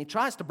 and he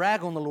tries to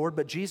brag on the Lord,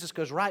 but Jesus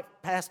goes right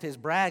past his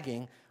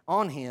bragging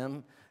on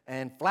him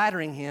and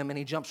flattering him, and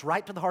he jumps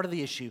right to the heart of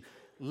the issue.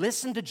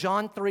 Listen to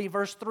John 3,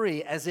 verse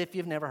 3, as if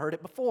you've never heard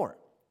it before.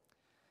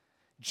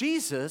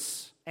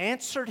 Jesus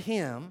answered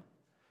him,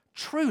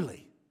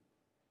 truly,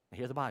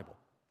 hear the Bible,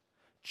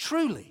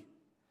 truly,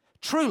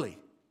 truly,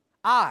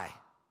 I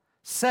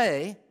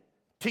say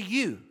to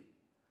you,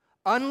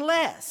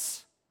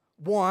 unless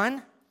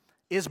one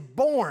is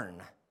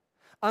born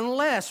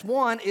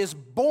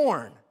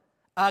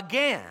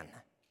again,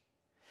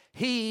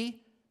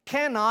 he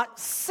cannot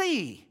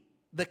see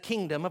the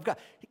kingdom of God.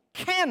 He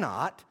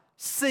cannot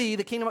see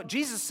the kingdom of God.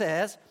 Jesus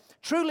says,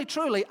 truly,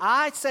 truly,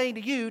 I say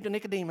to you, to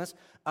Nicodemus,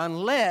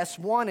 unless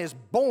one is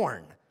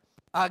born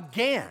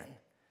again,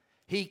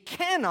 he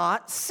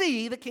cannot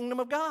see the kingdom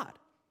of God.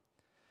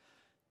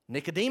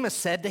 Nicodemus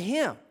said to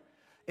him,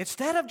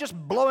 instead of just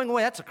blowing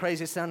away, that's the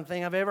craziest sounding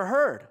thing I've ever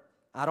heard.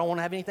 I don't want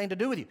to have anything to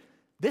do with you.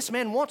 This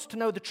man wants to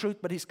know the truth,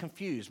 but he's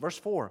confused. Verse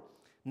 4,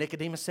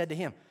 Nicodemus said to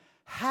him,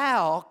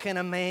 how can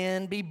a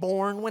man be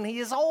born when he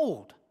is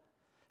old?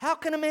 How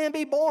can a man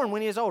be born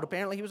when he is old?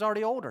 Apparently he was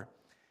already older.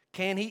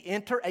 Can he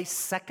enter a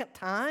second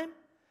time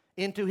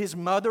into his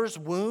mother's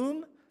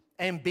womb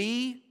and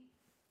be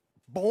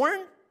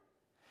born?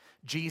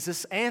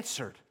 Jesus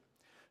answered,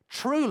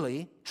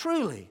 truly,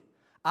 truly,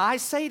 I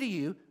say to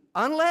you,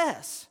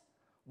 unless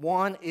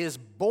one is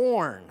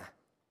born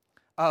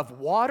of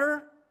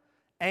water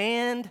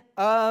and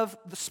of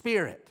the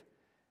Spirit,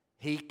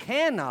 he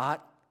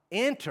cannot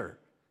enter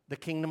the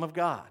kingdom of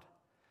God.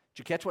 Did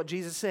you catch what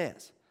Jesus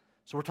says?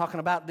 So we're talking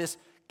about this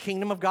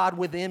kingdom of God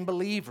within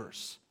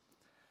believers.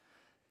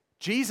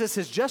 Jesus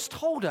has just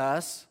told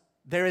us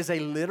there is a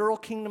literal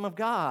kingdom of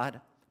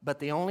God, but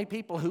the only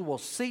people who will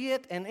see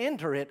it and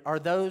enter it are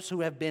those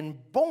who have been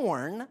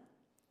born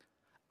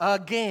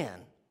again.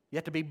 You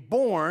have to be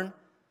born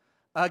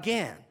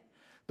again.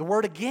 The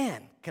word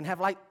again can have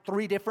like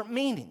 3 different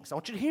meanings. I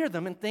want you to hear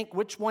them and think,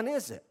 which one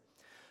is it?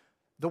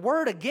 The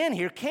word again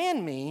here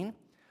can mean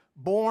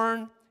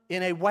born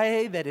in a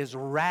way that is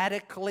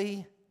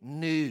radically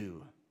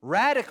new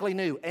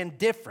and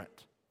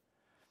different.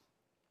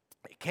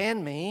 It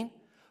can mean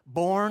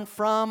born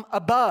from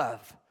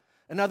above.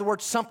 In other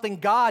words, something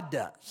God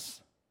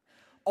does.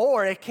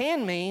 Or it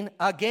can mean,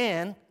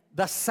 again,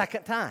 the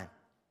second time.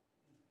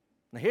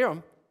 Now hear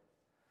them.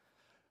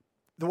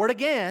 The word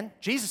again,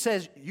 Jesus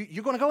says,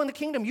 you're going to go in the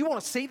kingdom. You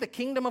want to see the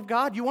kingdom of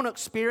God? You want to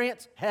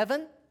experience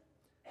heaven?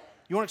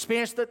 You want to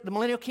experience the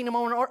millennial kingdom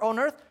on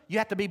earth? You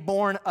have to be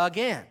born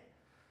again.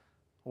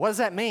 What does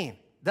that mean?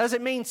 Does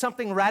it mean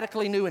something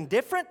radically new and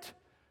different?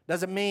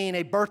 Does it mean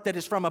a birth that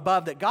is from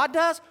above that God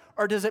does?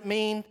 Or does it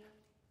mean,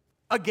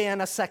 again,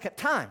 a second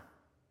time?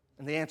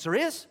 And the answer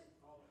is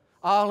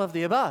all of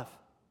the above.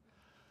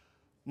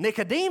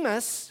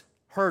 Nicodemus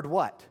heard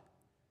what?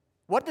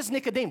 What does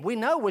Nicodemus? We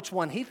know which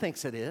one he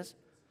thinks it is.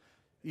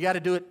 You got to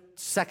do it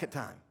second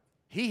time.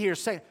 He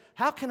hears second.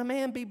 How can a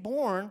man be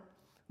born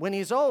when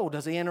he's old?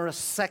 Does he enter a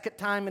second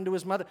time into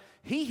his mother?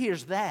 He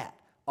hears that.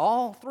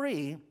 All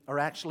three are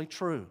actually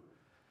true.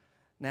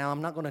 Now,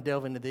 I'm not going to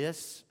delve into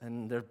this,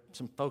 and there are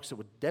some folks that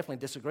would definitely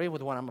disagree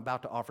with what I'm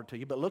about to offer to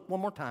you, but look one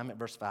more time at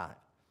verse 5.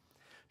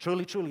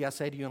 Truly, truly, I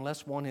say to you,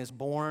 unless one is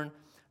born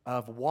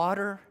of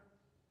water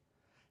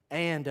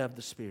and of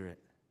the Spirit.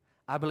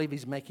 I believe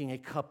he's making a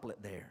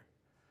couplet there.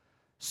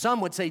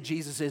 Some would say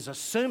Jesus is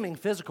assuming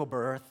physical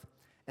birth,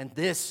 and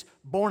this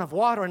born of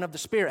water and of the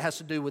Spirit has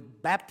to do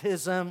with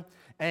baptism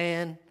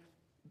and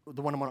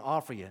the one I'm going to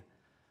offer you.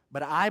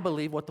 But I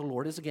believe what the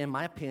Lord is, again,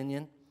 my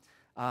opinion,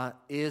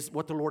 is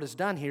what the Lord has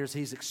done here is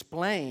he's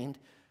explained.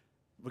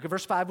 Look at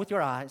verse 5 with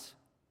your eyes.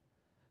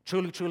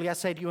 Truly, truly, I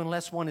say to you,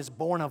 unless one is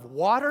born of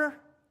water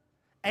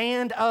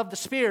and of the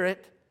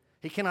Spirit,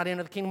 he cannot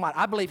enter the kingdom of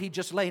God. I believe he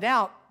just laid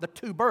out the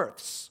two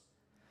births.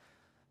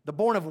 The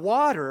born of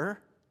water,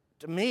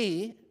 to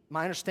me,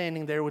 my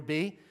understanding there would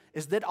be,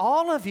 is that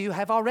all of you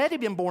have already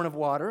been born of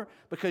water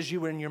because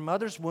you were in your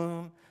mother's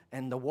womb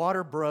and the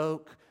water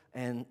broke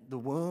and the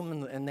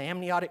womb and the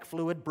amniotic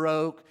fluid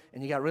broke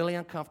and you got really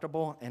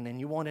uncomfortable and then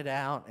you wanted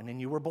out and then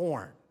you were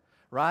born,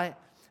 right?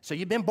 So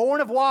you've been born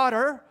of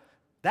water.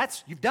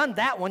 You've done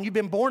that one. You've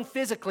been born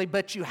physically,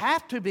 but you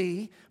have to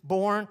be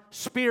born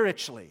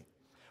spiritually.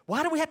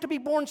 Why do we have to be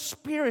born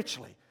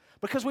spiritually?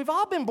 Because we've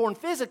all been born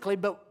physically,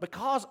 but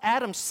because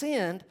Adam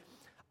sinned,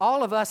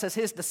 all of us as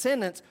his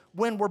descendants,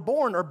 when we're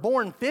born, are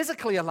born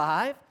physically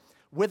alive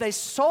with a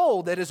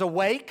soul that is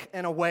awake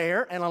and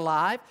aware and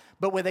alive,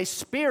 but with a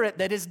spirit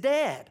that is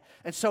dead.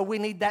 And so we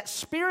need that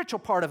spiritual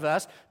part of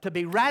us to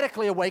be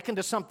radically awakened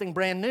to something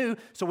brand new.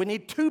 So we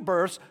need two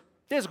births,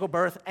 physical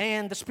birth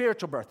and the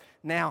spiritual birth.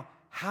 Now,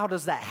 how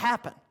does that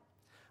happen?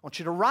 I want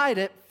you to write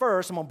it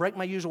first. I'm going to break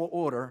my usual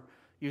order.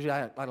 Usually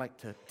I like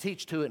to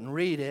teach to it and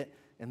read it,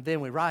 and then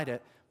we write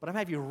it. But I'm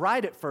going to have you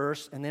write it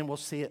first, and then we'll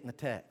see it in the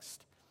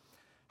text.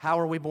 How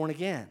are we born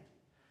again?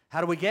 How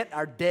do we get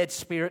our dead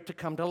spirit to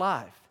come to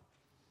life?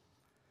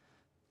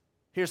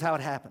 Here's how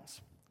it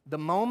happens. The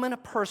moment a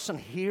person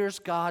hears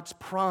God's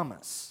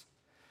promise,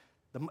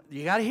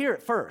 you got to hear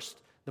it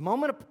first. The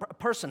moment a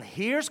person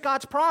hears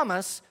God's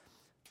promise,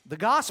 the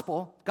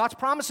gospel, God's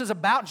promise is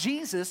about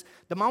Jesus.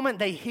 The moment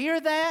they hear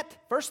that,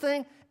 first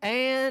thing,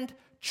 and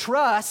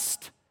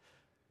trust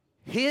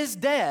his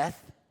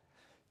death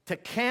to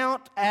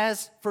count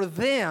as for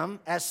them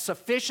as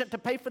sufficient to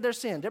pay for their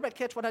sin. Did everybody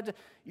catch what I did?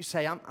 You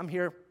say, I'm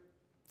here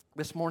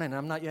this morning and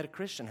I'm not yet a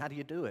Christian. How do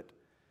you do it?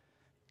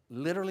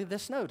 Literally,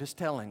 this note is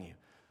telling you.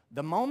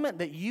 The moment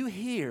that you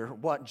hear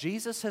what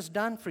Jesus has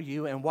done for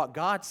you and what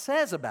God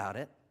says about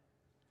it,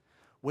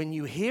 when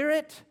you hear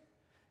it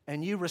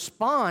and you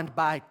respond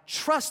by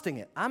trusting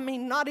it, I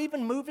mean not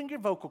even moving your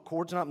vocal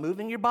cords, not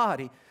moving your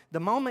body,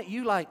 the moment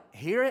you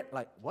hear it,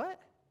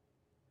 what?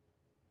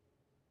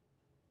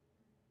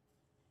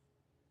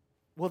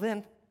 Well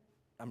then,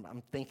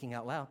 I'm thinking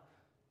out loud,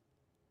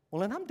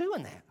 well then I'm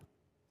doing that.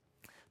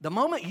 The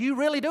moment you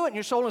really do it in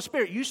your soul and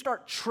spirit, you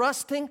start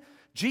trusting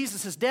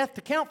Jesus' death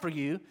to count for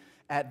you,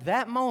 at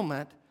that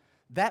moment,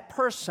 that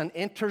person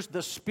enters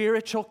the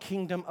spiritual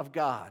kingdom of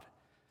God.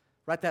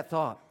 Write that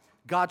thought.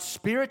 God's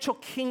spiritual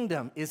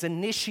kingdom is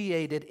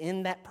initiated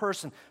in that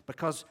person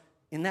because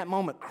in that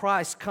moment,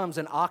 Christ comes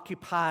and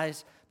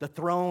occupies the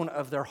throne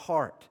of their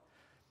heart.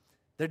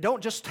 We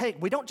don't just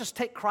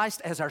take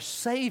Christ as our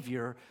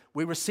Savior,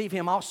 we receive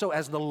Him also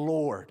as the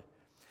Lord.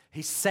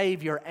 He's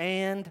Savior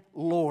and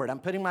Lord. I'm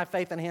putting my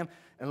faith in Him,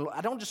 and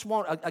I don't just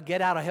want a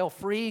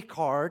get-out-of-hell-free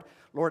card.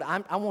 Lord,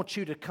 I want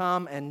you to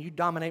come and you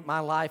dominate my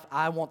life.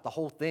 I want the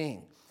whole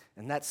thing,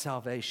 and that's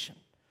salvation.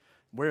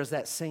 Where is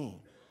that seen?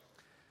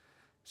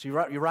 So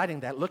you're writing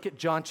that. Look at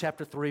John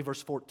chapter 3,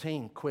 verse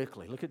 14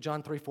 quickly. Look at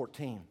John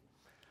 3:14.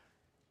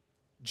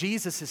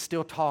 Jesus is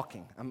still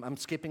talking. I'm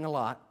skipping a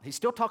lot. He's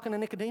still talking to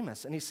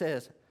Nicodemus, and he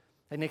says,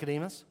 hey,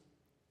 Nicodemus,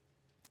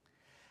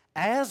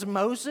 as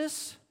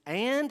Moses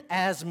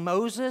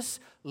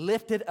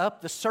lifted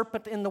up the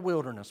serpent in the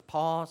wilderness.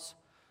 Pause.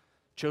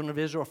 Children of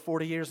Israel are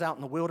 40 years out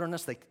in the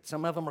wilderness.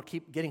 Some of them are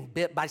keep getting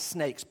bit by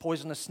snakes,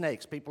 poisonous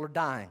snakes. People are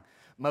dying.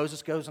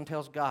 Moses goes and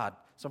tells God,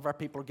 some of our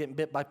people are getting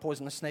bit by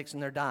poisonous snakes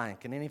and they're dying.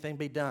 Can anything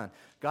be done?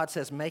 God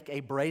says, make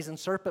a brazen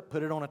serpent,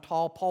 put it on a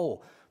tall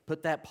pole.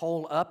 Put that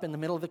pole up in the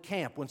middle of the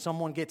camp. When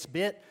someone gets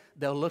bit,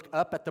 they'll look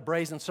up at the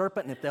brazen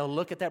serpent, and if they'll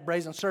look at that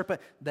brazen serpent,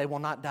 they will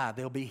not die.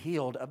 They'll be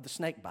healed of the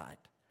snake bite.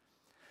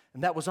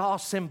 And that was all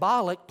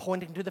symbolic,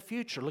 pointing to the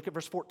future. Look at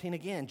verse 14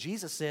 again.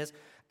 Jesus says,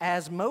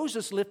 as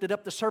Moses lifted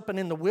up the serpent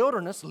in the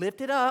wilderness,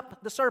 lifted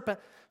up the serpent,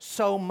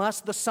 so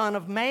must the Son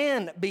of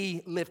Man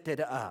be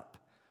lifted up.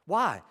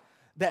 Why?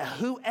 that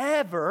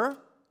whoever,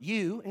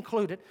 you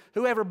included,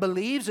 whoever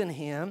believes in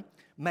him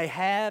may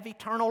have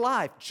eternal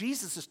life.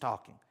 Jesus is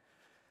talking.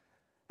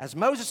 As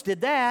Moses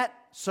did that,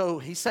 so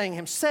he's saying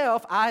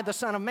himself, I, the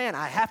Son of Man,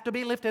 I have to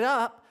be lifted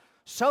up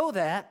so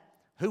that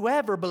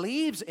whoever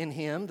believes in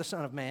him, the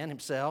Son of Man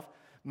himself,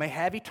 may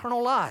have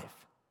eternal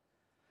life.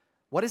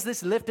 What is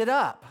this lifted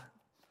up?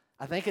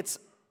 I think it's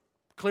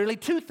clearly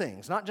two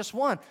things, not just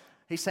one.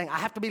 He's saying, I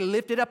have to be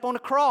lifted up on a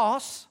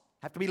cross,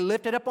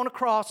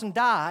 and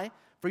die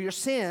for your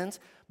sins,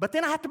 but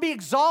then I have to be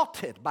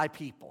exalted by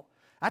people.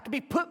 I have to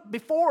be put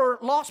before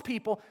lost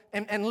people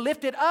and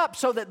lifted up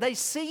so that they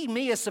see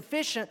me as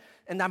sufficient,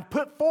 and I'm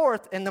put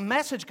forth and the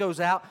message goes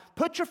out.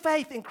 Put your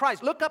faith in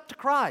Christ. Look up to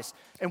Christ.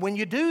 And when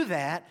you do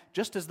that,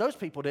 just as those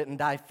people didn't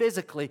die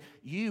physically,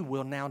 you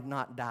will now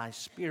not die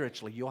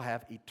spiritually. You'll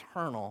have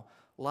eternal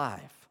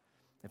life.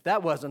 If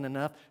that wasn't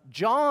enough,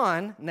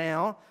 John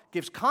now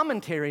gives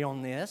commentary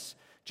on this.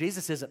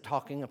 Jesus isn't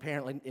talking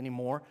apparently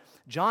anymore.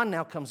 John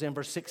now comes in,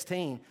 verse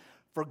 16.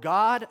 For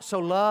God so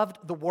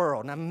loved the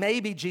world. Now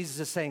maybe Jesus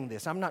is saying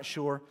this. I'm not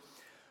sure.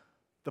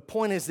 The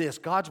point is this.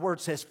 God's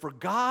word says, for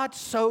God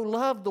so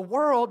loved the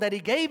world that he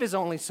gave his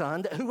only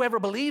son, that whoever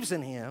believes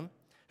in him,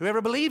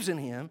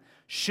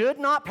 should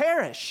not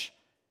perish,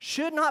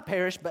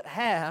 but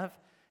have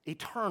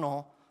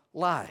eternal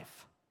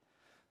life.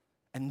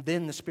 And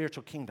then the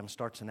spiritual kingdom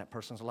starts in that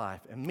person's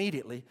life.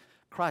 Immediately,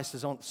 Christ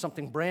is on,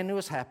 something brand new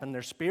has happened.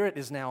 Their spirit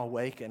is now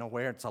awake and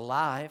aware, it's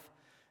alive.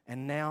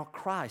 And now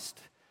Christ,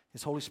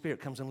 his Holy Spirit,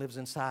 comes and lives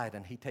inside,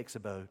 and he takes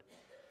abode.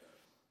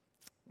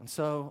 And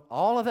so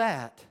all of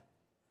that,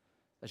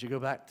 as you go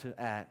back to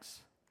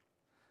Acts,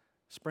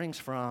 springs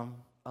from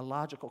a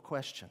logical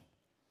question.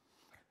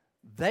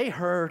 They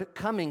heard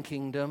coming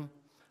kingdom.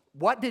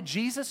 What did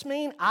Jesus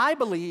mean? I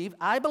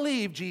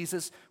believe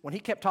Jesus, when he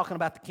kept talking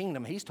about the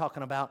kingdom, he's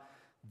talking about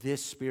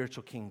this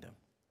spiritual kingdom.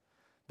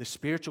 The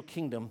spiritual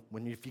kingdom,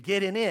 if you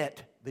get in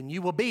it, then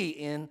you will be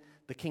in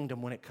the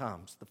kingdom when it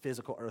comes, the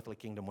physical earthly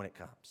kingdom when it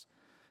comes.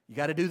 You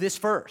got to do this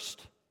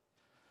first.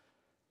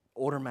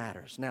 Order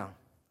matters. Now,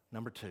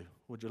 number 2,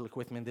 would you look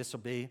with me? This will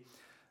be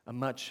a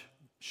much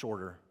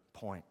shorter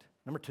point.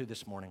 Number 2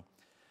 this morning.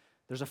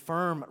 There's a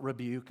firm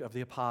rebuke of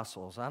the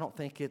apostles. I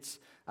think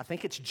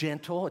it's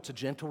gentle. It's a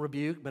gentle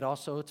rebuke, but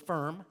also it's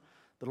firm.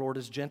 The Lord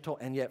is gentle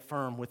and yet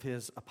firm with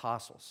his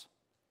apostles.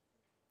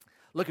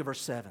 Look at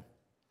verse 7.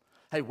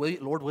 Hey,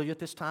 Lord, will you at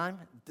this time?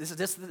 Is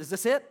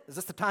this it? Is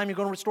this the time you're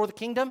going to restore the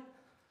kingdom?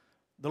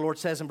 The Lord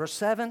says in verse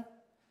 7,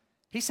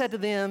 he said to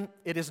them,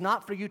 it is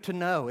not for you to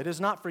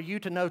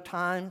know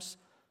times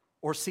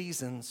or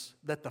seasons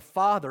that the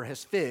Father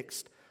has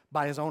fixed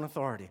by his own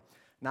authority.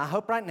 Now, I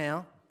hope right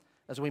now,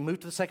 as we move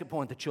to the second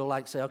point, that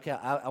you'll say, okay,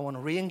 I want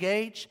to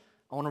re-engage.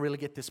 I want to really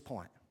get this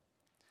point.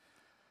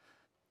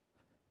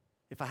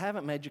 If I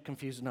haven't made you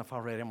confused enough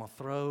already, I'm going to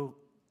throw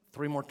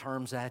 3 more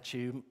terms at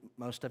you.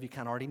 Most of you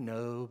kind of already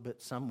know,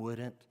 but some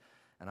wouldn't.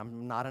 And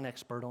I'm not an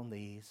expert on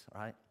these,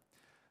 right? A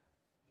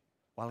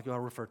while ago, I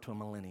referred to a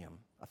millennium,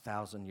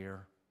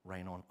 1,000-year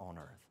reign on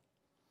earth.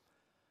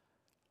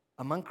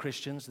 Among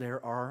Christians,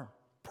 there are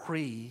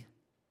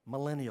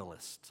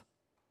pre-millennialists.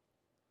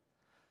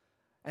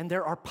 And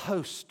there are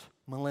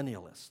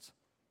post-millennialists.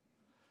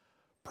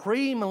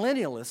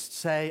 Pre-millennialists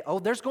say,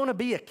 there's going to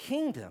be a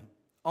kingdom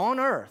on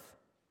earth.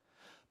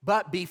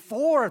 But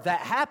before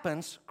that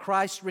happens,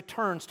 Christ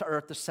returns to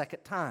earth the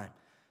second time.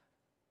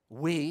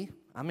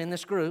 I'm in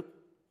this group.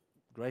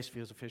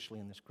 Graceview is officially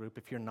in this group.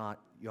 If you're not,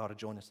 you ought to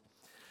join us.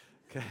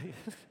 Okay.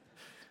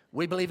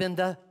 We believe in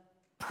the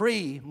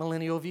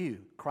pre-millennial view.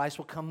 Christ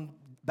will come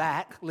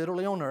back,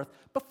 literally on earth,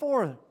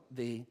 before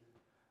the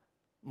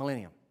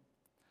millennium.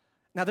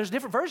 Now, there's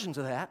different versions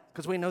of that,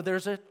 because we know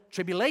there's a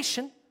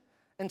tribulation,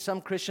 and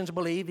some Christians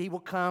believe he will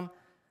come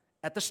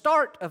at the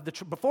start of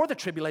before the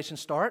tribulation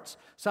starts.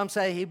 Some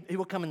say he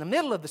will come in the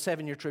middle of the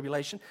 7-year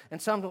tribulation, and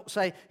some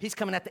say he's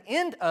coming at the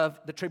end of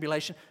the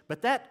tribulation.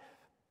 But that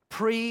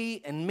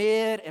pre and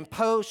mid and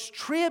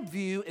post-trib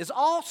view is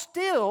all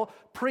still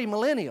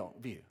premillennial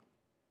view.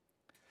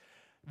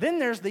 Then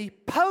there's the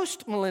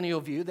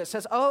post-millennial view that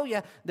says,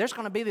 there's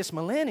going to be this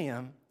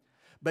millennium,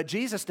 but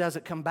Jesus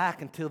doesn't come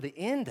back until the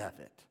end of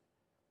it.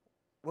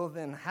 Well,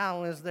 then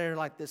how is there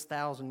like this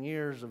 1,000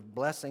 years of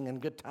blessing and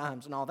good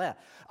times and all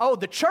that?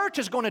 The church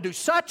is going to do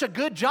such a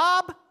good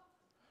job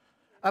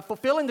of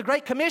fulfilling the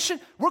Great Commission.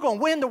 We're going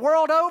to win the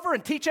world over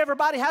and teach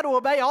everybody how to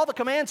obey all the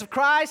commands of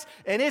Christ,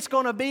 and it's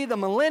going to be the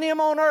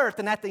millennium on earth.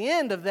 And at the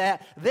end of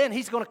that, then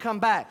he's going to come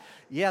back.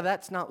 Yeah,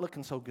 that's not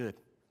looking so good.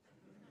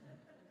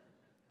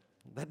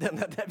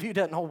 That view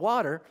doesn't hold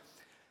water.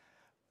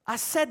 I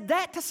said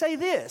that to say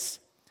this.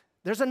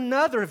 There's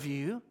another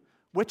view,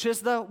 which is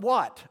the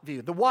what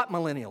view, the what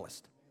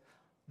millennialist,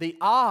 the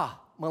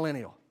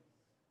millennial.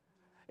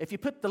 If you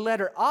put the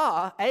letter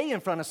A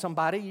in front of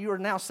somebody, you are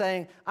now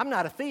saying, I'm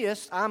not a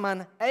theist, I'm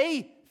an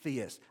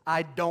atheist.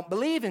 I don't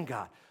believe in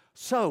God.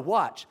 So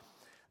watch.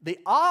 The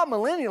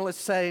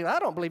millennialists say, I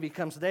don't believe he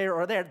comes there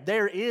or there.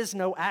 There is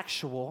no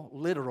actual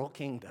literal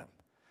kingdom.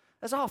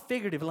 That's all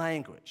figurative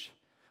language.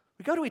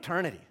 We go to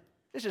eternity.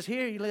 It's just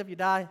here, you live, you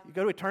die, you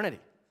go to eternity.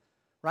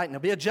 Right? And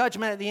there'll be a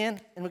judgment at the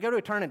end, and we go to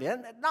eternity.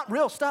 And not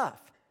real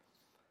stuff.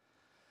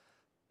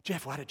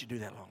 Jeff, why did you do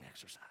that long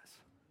exercise?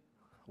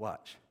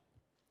 Watch.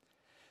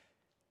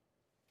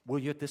 Will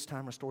you at this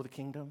time restore the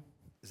kingdom?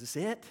 Is this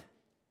it?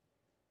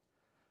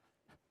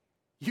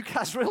 You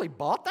guys really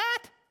bought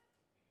that?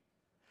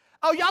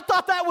 Oh, y'all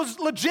thought that was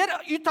legit?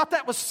 You thought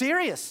that was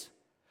serious?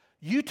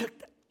 Y'all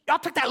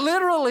took that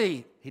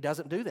literally. He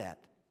doesn't do that.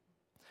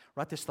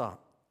 Write this thought.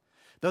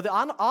 Though the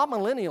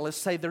amillennialists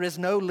say there is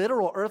no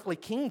literal earthly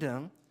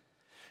kingdom,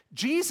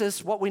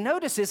 Jesus, what we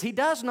notice is he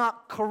does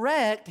not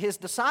correct his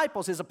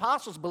disciples, his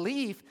apostles'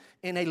 belief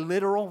in a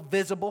literal,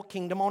 visible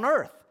kingdom on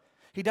earth.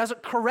 He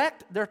doesn't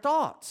correct their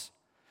thoughts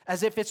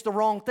as if it's the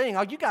wrong thing.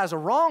 Oh, you guys are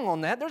wrong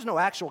on that. There's no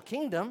actual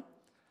kingdom.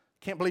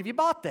 Can't believe you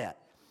bought that.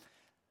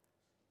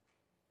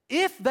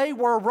 If they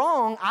were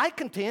wrong, I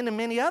contend, and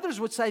many others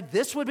would say,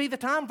 this would be the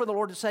time for the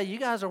Lord to say, you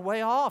guys are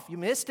way off. You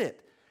missed it.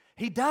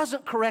 He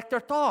doesn't correct their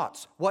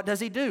thoughts. What does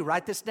he do?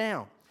 Write this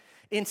down.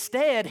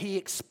 Instead, he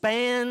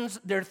expands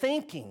their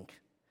thinking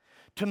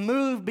to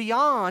move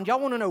beyond. Y'all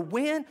want to know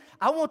when?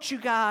 I want you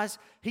guys,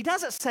 he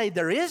doesn't say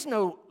there is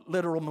no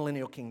literal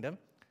millennial kingdom.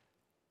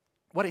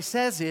 What he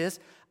says is,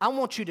 I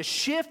want you to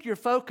shift your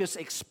focus,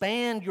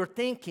 expand your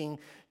thinking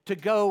to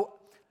go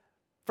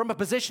from a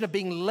position of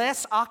being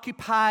less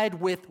occupied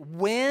with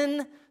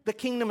when the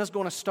kingdom is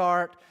going to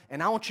start,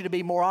 and I want you to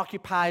be more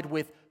occupied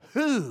with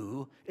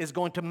who is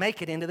going to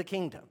make it into the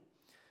kingdom.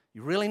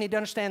 You really need to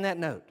understand that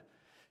note.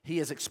 He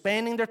is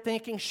expanding their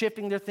thinking,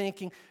 shifting their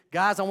thinking.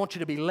 Guys, I want you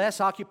to be less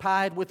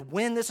occupied with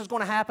when this is going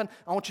to happen.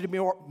 I want you to be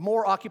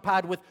more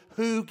occupied with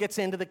who gets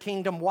into the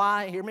kingdom.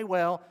 Why? Hear me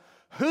well.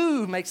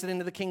 Who makes it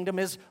into the kingdom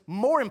is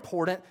more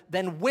important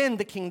than when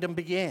the kingdom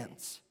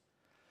begins.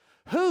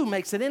 Who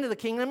makes it into the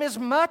kingdom is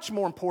much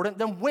more important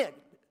than when.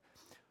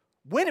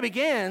 When it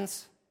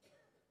begins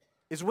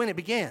is when it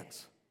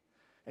begins.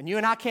 And you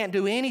and I can't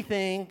do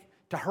anything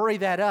to hurry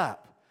that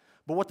up.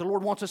 But what the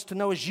Lord wants us to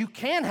know is you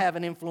can have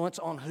an influence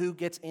on who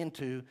gets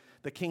into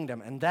the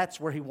kingdom. And that's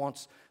where he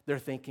wants their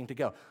thinking to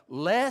go.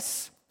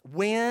 Less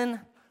when,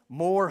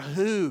 more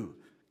who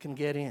can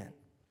get in.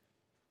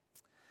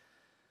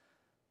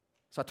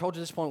 So I told you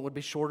this point would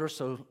be shorter,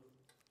 so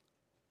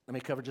let me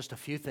cover just a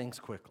few things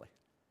quickly.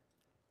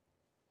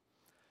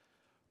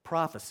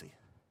 Prophecy,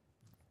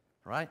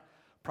 right?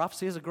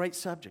 Prophecy is a great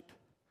subject.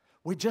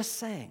 We just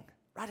sang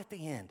right at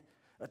the end,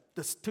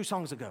 2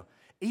 songs ago.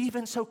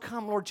 Even so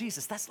come, Lord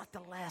Jesus. That's like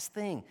the last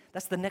thing.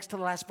 That's the next to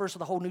the last verse of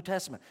the whole New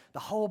Testament, the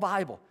whole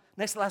Bible.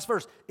 Next to the last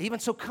verse. Even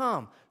so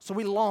come. So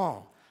we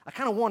long. I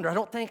kind of wonder. I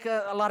don't think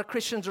a lot of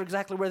Christians are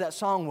exactly where that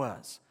song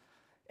was.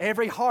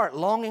 Every heart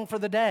longing for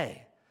the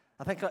day.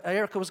 I think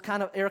Erica was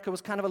kind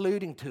of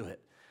alluding to it.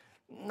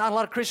 Not a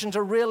lot of Christians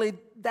are really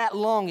that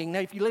longing. Now,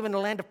 if you live in a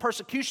land of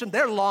persecution,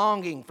 they're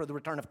longing for the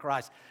return of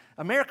Christ.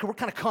 America, we're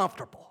kind of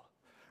comfortable.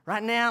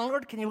 Right now,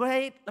 Lord, can you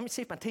wait? Let me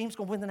see if my team's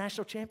going to win the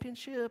national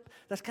championship.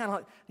 That's kind of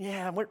like,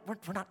 yeah, we're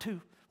not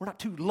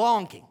too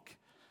longing.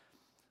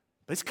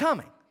 But it's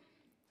coming.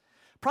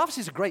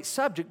 Prophecy is a great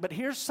subject, but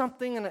here's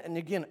something, and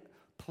again,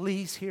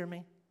 please hear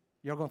me.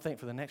 You're going to think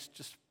for the next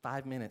just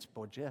 5 minutes,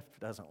 boy, Jeff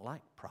doesn't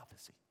like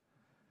prophecy.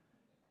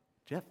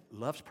 Jeff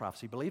loves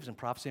prophecy, believes in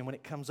prophecy, and when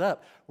it comes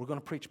up, we're going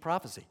to preach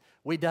prophecy.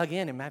 We dug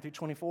in Matthew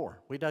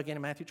 24. We dug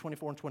in Matthew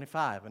 24 and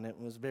 25, and it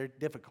was very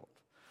difficult.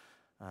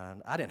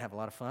 I didn't have a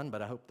lot of fun,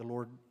 but I hope the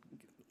Lord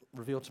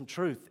revealed some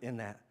truth in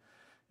that.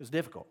 It was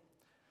difficult.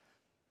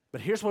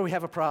 But here's where we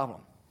have a problem.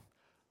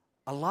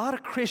 A lot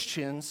of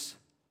Christians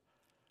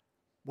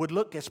would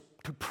look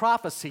to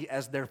prophecy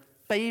as their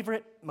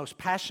favorite, most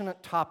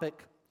passionate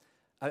topic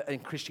in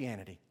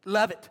Christianity.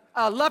 Love it.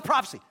 I love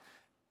prophecy.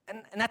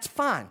 And that's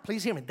fine.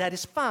 Please hear me. That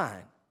is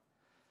fine.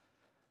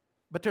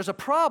 But there's a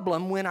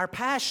problem when our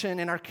passion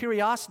and our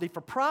curiosity for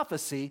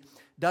prophecy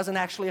doesn't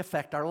actually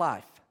affect our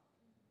life.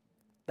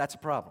 That's a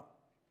problem.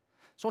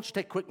 So I want you to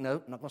take a quick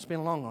note. I'm not going to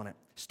spend long on it.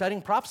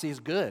 Studying prophecy is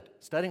good.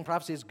 Studying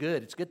prophecy is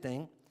good. It's a good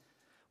thing.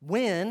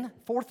 When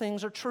 4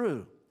 things are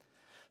true.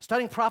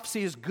 Studying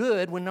prophecy is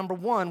good when, number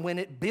 1, when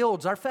it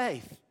builds our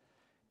faith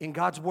in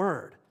God's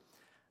Word.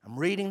 I'm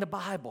reading the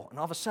Bible, and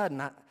all of a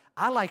sudden,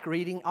 I like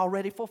reading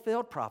already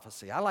fulfilled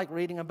prophecy. I like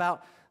reading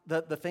about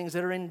the things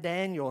that are in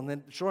Daniel, and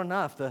then sure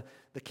enough, the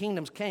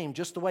kingdoms came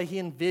just the way he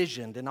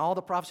envisioned, and all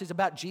the prophecies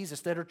about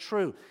Jesus that are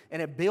true,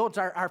 and it builds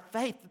our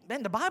faith.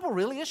 Man, the Bible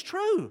really is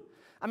true.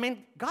 I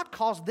mean, God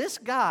calls this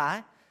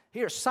guy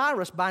here,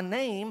 Cyrus, by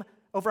name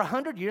over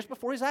 100 years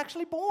before he's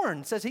actually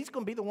born. Says he's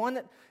going to be the one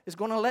that is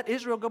going to let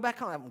Israel go back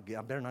home.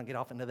 I better not get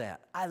off into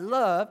that. I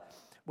love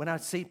when I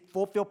see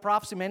fulfilled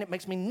prophecy, man, it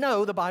makes me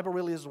know the Bible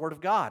really is the Word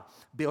of God.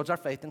 Builds our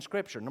faith in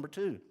Scripture. Number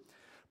 2,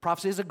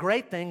 prophecy is a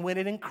great thing when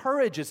it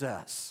encourages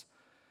us.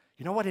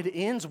 You know what? It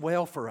ends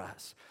well for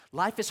us.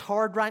 Life is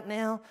hard right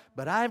now,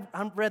 but I've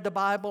read the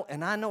Bible,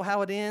 and I know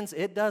how it ends.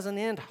 It doesn't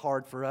end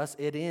hard for us.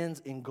 It ends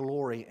in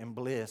glory and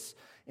bliss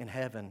in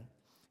heaven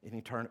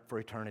for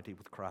eternity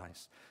with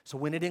Christ. So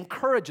when it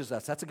encourages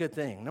us, that's a good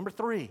thing. Number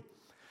 3,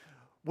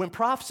 when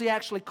prophecy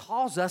actually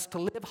calls us to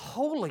live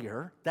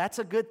holier, that's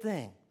a good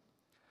thing.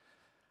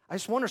 I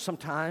just wonder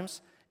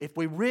sometimes if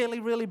we really,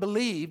 really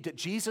believed that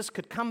Jesus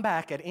could come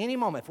back at any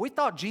moment. If we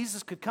thought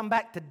Jesus could come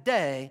back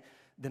today,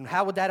 then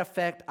how would that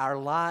affect our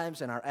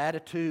lives and our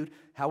attitude?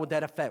 How would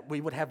that affect?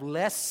 We would have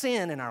less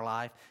sin in our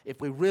life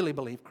if we really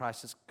believed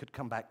Christ could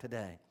come back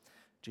today.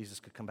 Jesus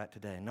could come back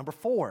today. Number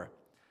 4,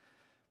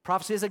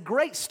 prophecy is a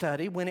great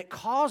study when it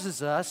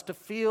causes us to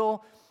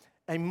feel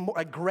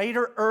a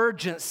greater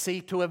urgency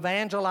to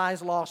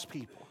evangelize lost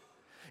people.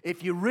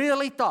 If you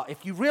really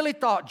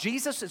thought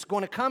Jesus is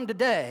going to come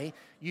today,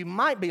 you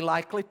might be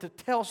likely to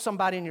tell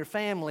somebody in your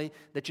family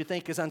that you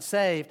think is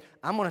unsaved,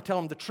 I'm going to tell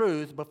them the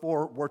truth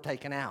before we're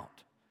taken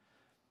out.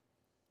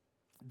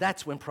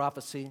 That's when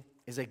prophecy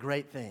is a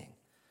great thing,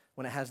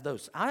 when it has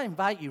those. I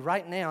invite you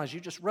right now, as you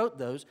just wrote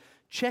those,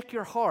 check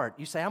your heart.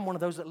 You say, I'm one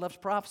of those that loves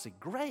prophecy.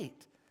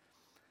 Great.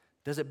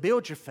 Does it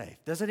build your faith?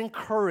 Does it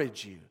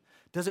encourage you?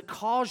 Does it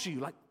cause you,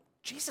 like,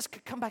 Jesus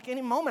could come back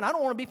any moment. I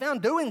don't want to be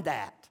found doing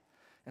that.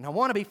 And I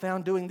want to be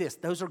found doing this.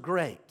 Those are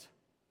great.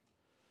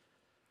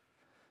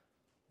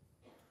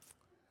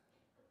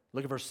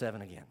 Look at verse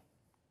 7 again.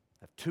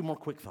 I have 2 more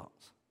quick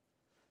thoughts.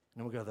 And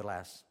then we'll go to the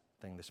last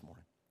thing this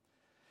morning.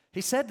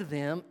 He said to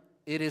them,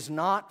 it is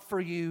not for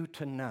you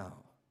to know.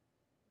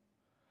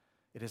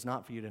 It is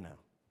not for you to know.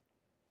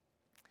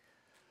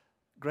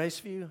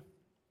 Graceview,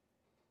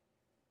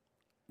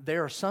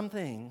 there are some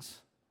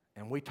things,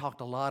 and we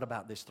talked a lot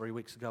about this 3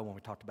 weeks ago when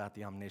we talked about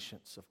the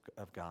omniscience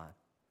of God.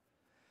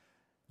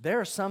 There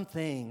are some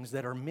things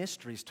that are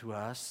mysteries to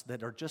us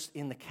that are just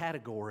in the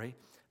category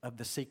of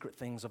the secret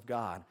things of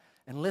God.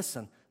 And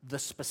listen, the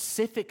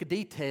specific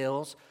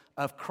details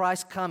of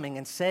Christ coming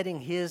and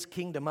setting His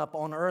kingdom up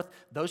on earth,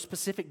 those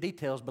specific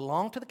details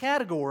belong to the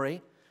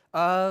category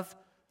of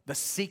the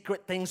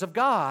secret things of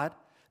God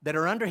that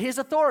are under His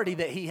authority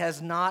that He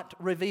has not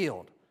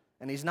revealed.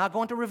 And He's not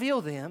going to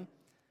reveal them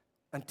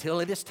until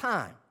it is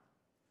time,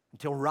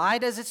 until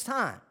right as it's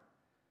time.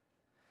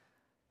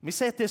 Let me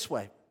say it this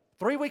way.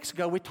 3 weeks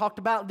ago, we talked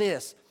about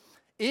this.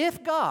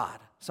 If God,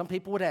 some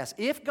people would ask,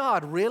 if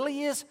God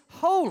really is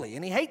holy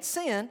and He hates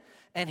sin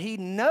and He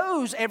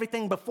knows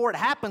everything before it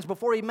happens,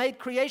 before He made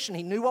creation,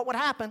 He knew what would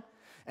happen,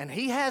 and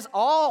He has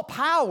all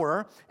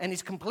power and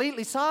He's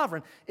completely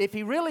sovereign, if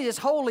He really is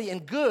holy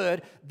and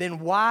good, then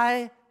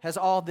why has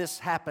all this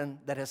happened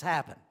that has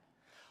happened?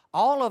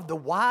 All of the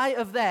why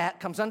of that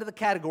comes under the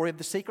category of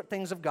the secret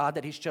things of God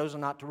that He's chosen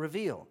not to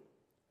reveal.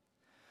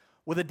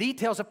 Well, the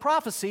details of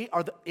prophecy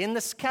are in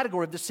this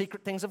category of the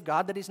secret things of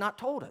God that He's not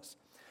told us.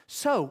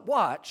 So,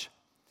 watch.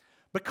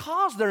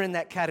 Because they're in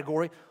that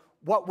category,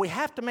 what we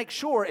have to make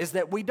sure is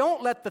that we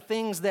don't let the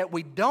things that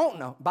we don't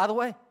know. By the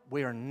way,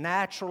 we are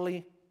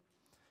naturally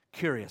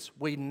curious.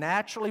 We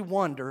naturally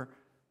wonder,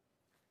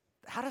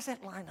 how does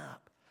that line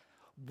up?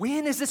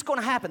 When is this going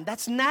to happen?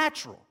 That's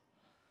natural.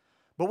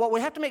 But what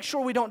we have to make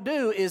sure we don't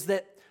do is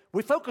that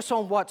we focus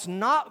on what's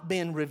not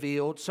been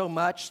revealed so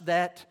much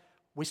that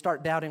we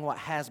start doubting what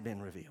has been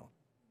revealed.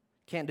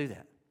 Can't do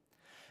that.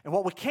 And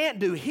what we can't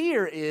do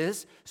here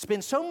is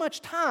spend so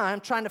much time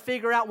trying to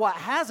figure out what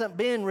hasn't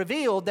been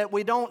revealed that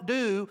we don't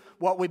do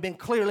what we've been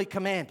clearly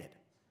commanded.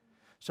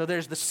 So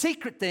there's the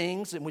secret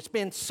things, and we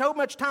spend so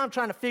much time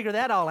trying to figure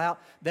that all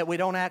out that we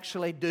don't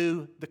actually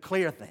do the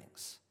clear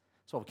things.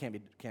 That's what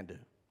we can't do.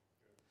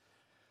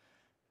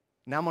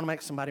 Now I'm going to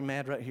make somebody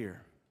mad right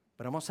here,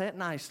 but I'm going to say it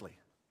nicely.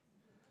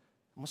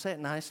 I'm going to say it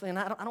nicely, and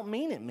I don't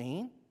mean it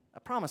mean. I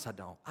promise I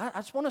don't. I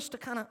just want us to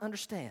kind of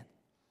understand.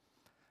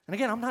 And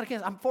again,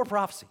 I'm for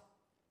prophecy.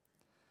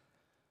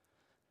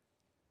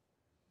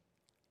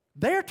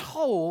 They're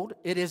told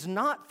it is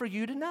not for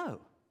you to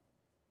know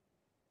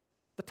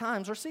the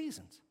times or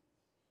seasons.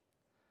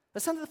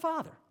 That's under the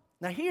Father.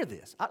 Now hear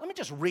this. Let me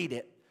just read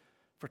it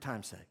for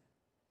time's sake.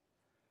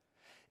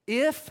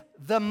 If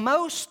the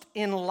most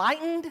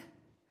enlightened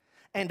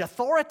and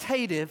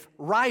authoritative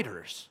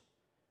writers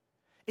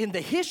in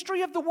the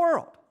history of the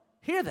world,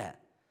 hear that,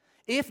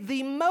 if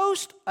the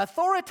most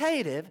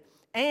authoritative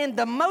and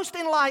the most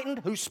enlightened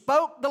who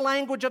spoke the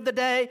language of the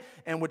day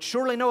and would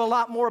surely know a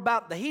lot more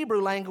about the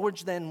Hebrew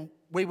language than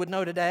we would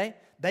know today,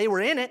 they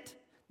were in it.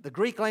 The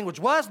Greek language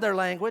was their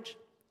language.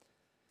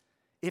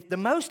 If the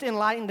most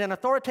enlightened and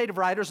authoritative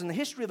writers in the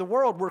history of the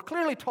world were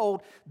clearly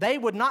told they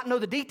would not know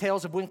the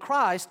details of when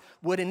Christ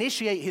would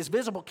initiate His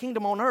visible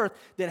kingdom on earth,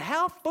 then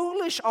how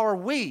foolish are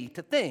we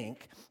to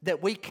think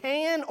that we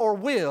can or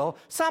will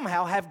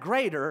somehow have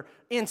greater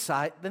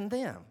insight than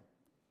them?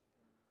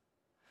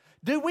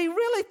 Do we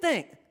really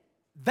think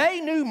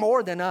they knew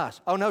more than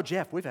us? Oh no,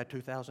 Jeff, we've had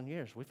 2,000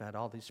 years. We've had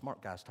all these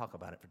smart guys talk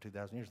about it for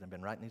 2,000 years. They've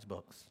been writing these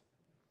books.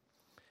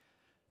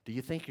 Do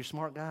you think your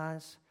smart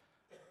guys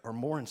are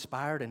more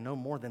inspired and know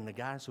more than the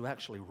guys who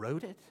actually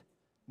wrote it?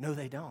 No,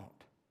 they don't.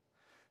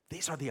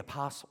 These are the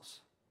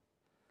apostles.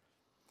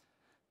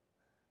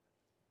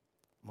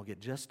 I'm going to get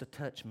just a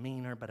touch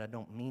meaner, but I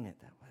don't mean it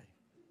that way.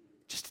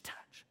 Just a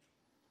touch.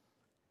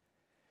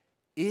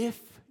 If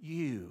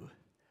you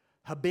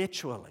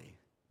habitually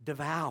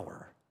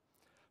devour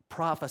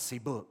prophecy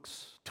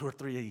books, 2 or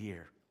 3 a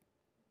year,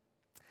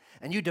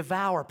 and you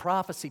devour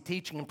prophecy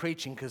teaching and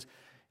preaching because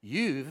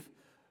you've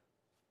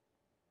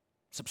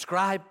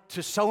subscribe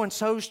to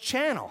so-and-so's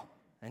channel,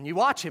 and you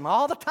watch him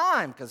all the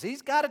time because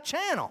he's got a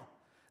channel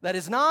that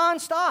is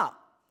nonstop,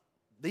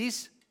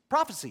 these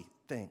prophecy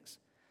things.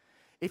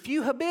 If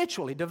you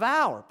habitually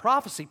devour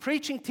prophecy,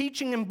 preaching,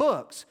 teaching, and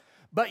books,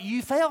 but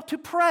you fail to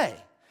pray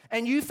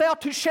and you fail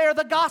to share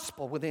the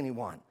gospel with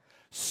anyone,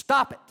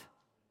 stop it.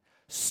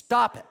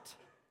 Stop it.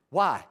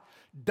 Why?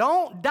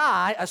 Don't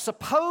die a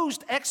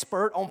supposed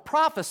expert on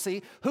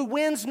prophecy who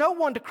wins no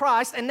one to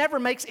Christ and never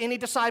makes any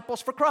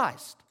disciples for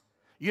Christ.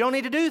 You don't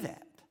need to do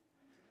that.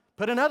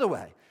 Put another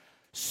way,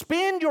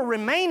 spend your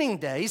remaining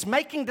days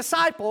making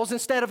disciples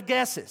instead of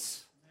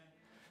guesses.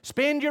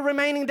 Spend your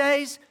remaining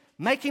days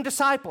making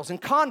disciples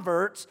and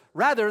converts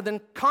rather than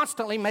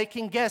constantly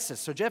making guesses.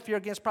 So, Jeff, you're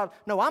against prophecy.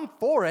 No, I'm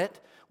for it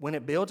when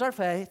it builds our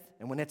faith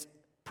and when it's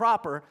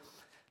proper.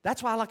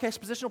 That's why I like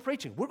expositional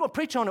preaching. We're going to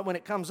preach on it when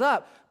it comes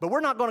up, but we're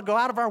not going to go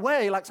out of our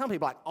way like some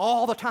people, like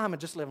all the time and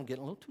just live and get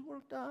a little too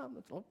worked up.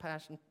 It's a little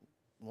passion,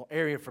 a little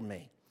area for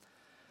me.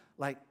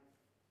 Like,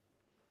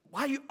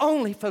 why you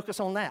only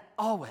focus on that?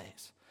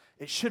 Always.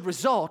 It should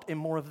result in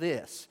more of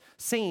this,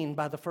 seen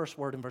by the first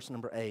word in verse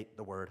number 8,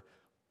 the word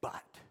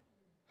but.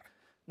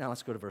 Now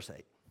let's go to verse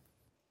 8.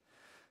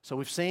 So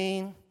we've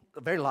seen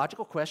a very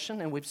logical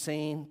question, and we've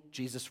seen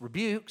Jesus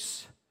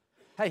rebukes.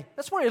 Hey,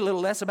 let's worry a little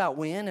less about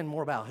when and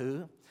more about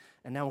who.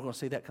 And now we're going to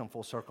see that come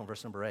full circle in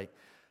verse number 8.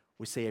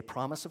 We see a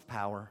promise of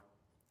power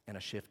and a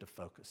shift of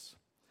focus.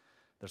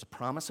 There's a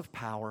promise of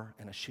power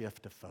and a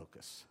shift of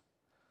focus.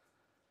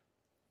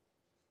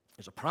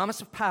 There's a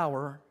promise of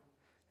power,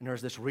 and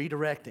there's this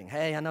redirecting.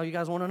 Hey, I know you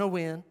guys want to know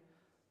when,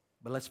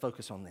 but let's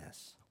focus on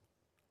this.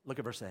 Look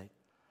at verse 8.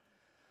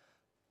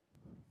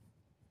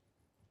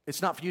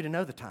 It's not for you to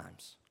know the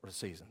times or the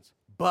seasons,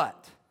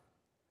 but,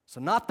 so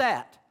not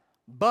that,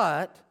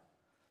 but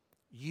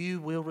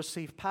you will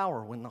receive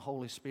power when the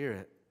Holy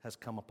Spirit has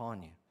come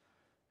upon you,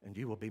 and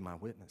you will be my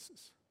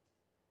witnesses.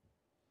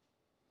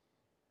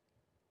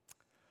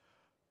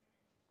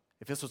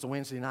 If this was a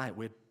Wednesday night,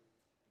 we'd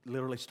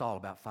literally stall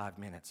about 5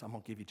 minutes. I'm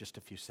going to give you just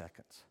a few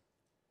seconds.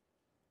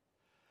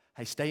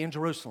 Hey, stay in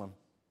Jerusalem,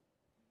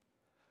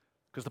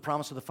 because the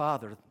promise of the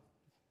Father,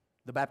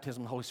 the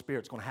baptism of the Holy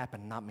Spirit is going to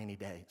happen in not many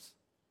days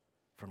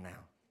from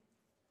now.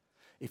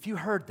 If you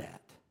heard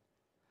that,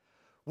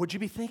 would you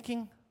be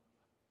thinking,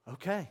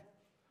 okay,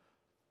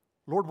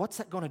 Lord, what's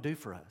that going to do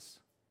for us?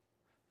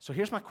 So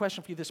here's my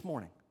question for you this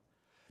morning.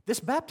 This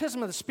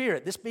baptism of the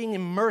Spirit, this being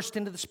immersed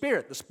into the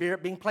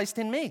Spirit being placed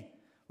in me.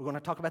 We're going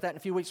to talk about that in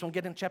a few weeks when we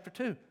get into chapter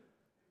 2.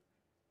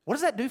 What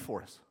does that do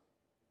for us?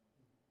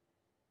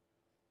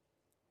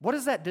 What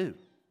does that do?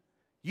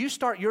 You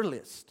start your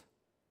list.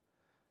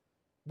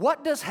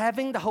 What does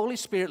having the Holy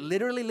Spirit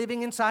literally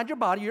living inside your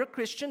body, you're a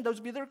Christian, those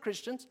of you that are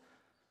Christians,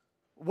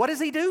 what does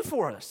He do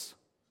for us?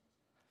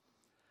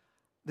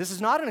 This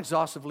is not an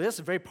exhaustive list,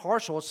 it's very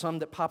partial, some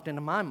that popped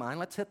into my mind.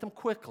 Let's hit them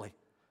quickly.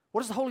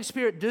 What does the Holy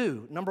Spirit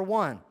do? Number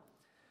one,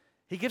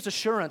 He gives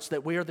assurance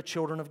that we are the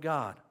children of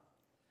God.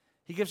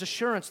 He gives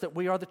assurance that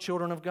we are the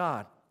children of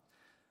God.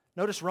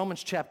 Notice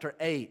Romans chapter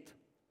 8.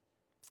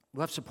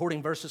 We'll have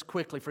supporting verses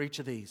quickly for each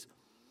of these.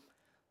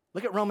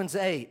 Look at Romans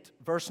 8,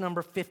 verse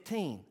number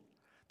 15.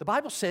 The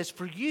Bible says,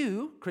 for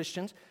you,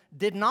 Christians,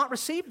 did not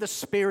receive the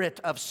spirit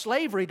of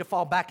slavery to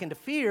fall back into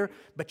fear,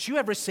 but you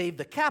have received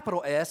the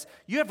capital S,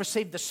 you have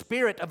received the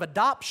spirit of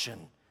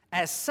adoption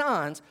as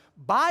sons,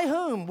 by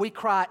whom we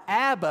cry,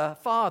 Abba,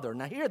 Father.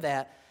 Now hear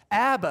that,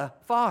 Abba,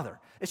 Father.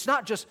 It's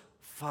not just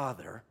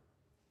Father,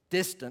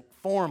 distant,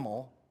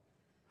 formal.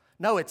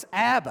 No, it's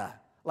Abba,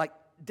 like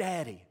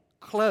daddy,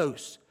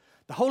 close.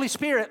 The Holy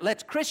Spirit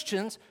lets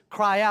Christians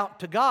cry out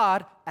to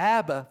God,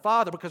 Abba,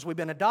 Father, because we've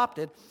been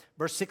adopted.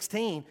 Verse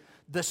 16,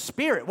 the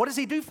Spirit, what does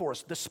He do for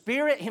us? The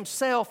Spirit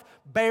Himself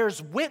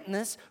bears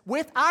witness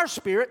with our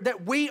spirit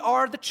that we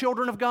are the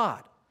children of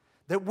God.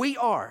 That we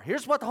are.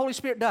 Here's what the Holy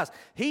Spirit does.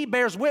 He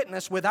bears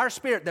witness with our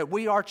spirit that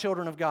we are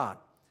children of God.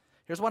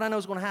 Here's what I know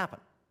is going to happen.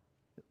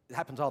 It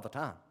happens all the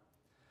time.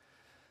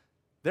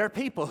 There are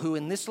people who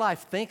in this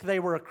life think they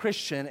were a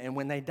Christian, and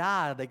when they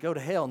die, they go to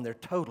hell, and they're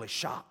totally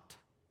shocked.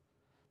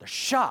 They're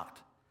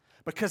shocked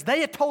because they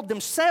had told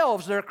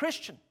themselves they're a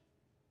Christian.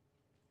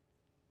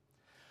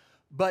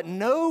 But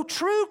no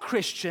true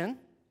Christian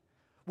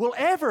will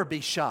ever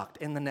be shocked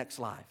in the next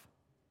life.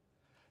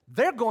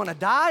 They're going to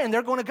die and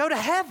they're going to go to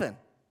heaven.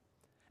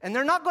 And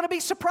they're not going to be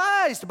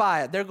surprised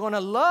by it. They're going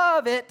to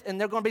love it and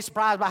they're going to be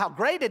surprised by how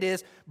great it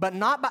is, but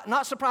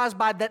not surprised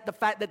by the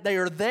fact that they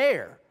are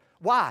there.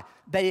 Why?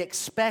 They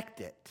expect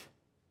it.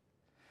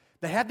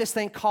 They have this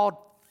thing called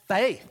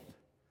faith.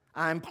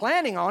 I'm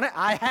planning on it.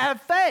 I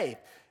have faith.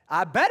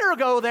 I better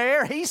go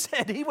there. He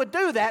said He would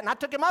do that, and I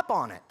took Him up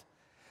on it.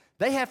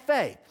 They have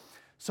faith.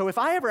 So if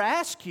I ever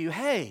ask you,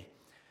 hey,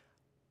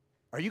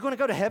 are you going to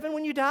go to heaven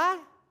when you die?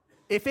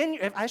 If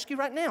I ask you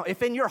right now,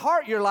 if in your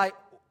heart you're like,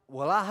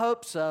 well, I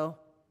hope so.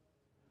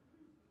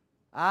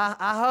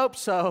 I hope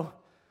so.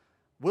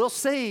 We'll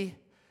see.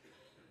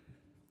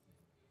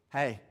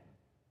 Hey,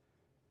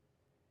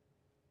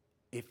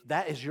 if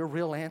that is your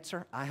real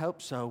answer, I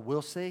hope so,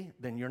 we'll see,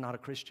 then you're not a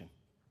Christian.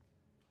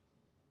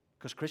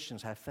 Because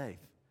Christians have faith.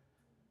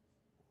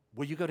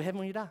 Will you go to heaven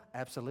when you die?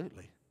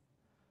 Absolutely.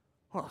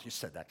 Well, you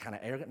said that kind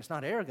of arrogant. It's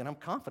not arrogant. I'm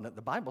confident.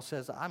 The Bible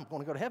says I'm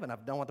going to go to heaven.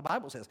 I've done what the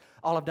Bible says.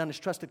 All I've done is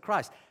trusted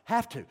Christ.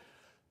 Have to.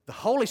 The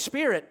Holy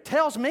Spirit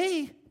tells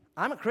me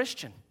I'm a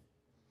Christian.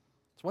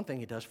 It's one thing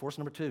He does for us.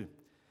 Number 2,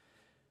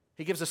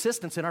 He gives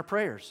assistance in our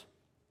prayers.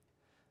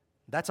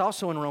 That's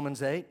also in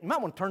Romans 8. You might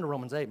want to turn to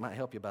Romans 8. It might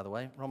help you, by the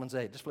way. Romans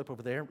 8. Just flip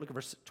over there. Look at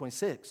verse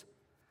 26.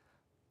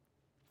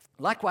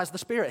 Likewise, the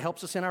Spirit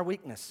helps us in our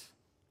weakness.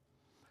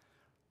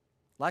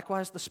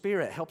 Likewise, the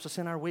Spirit helps us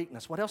in our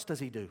weakness. What else does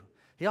He do?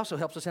 He also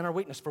helps us in our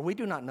weakness. For we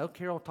do not know,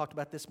 Carol talked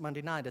about this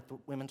Monday night at the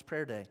Women's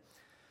Prayer Day.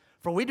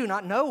 For we do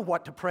not know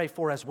what to pray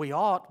for as we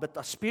ought, but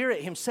the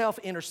Spirit Himself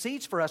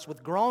intercedes for us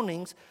with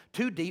groanings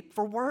too deep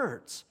for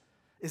words.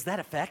 Is that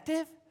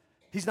effective?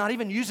 He's not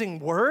even using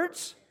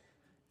words?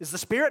 Is the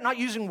Spirit not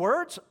using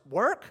words?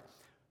 Work?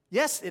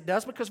 Yes, it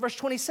does, because verse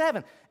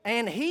 27,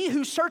 and He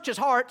who searches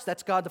hearts,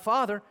 that's God the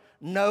Father,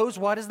 knows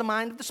what is the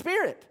mind of the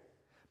Spirit,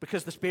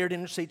 because the Spirit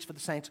intercedes for the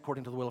saints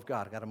according to the will of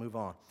God. I've got to move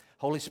on.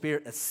 Holy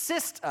Spirit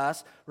assists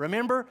us.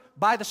 Remember,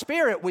 by the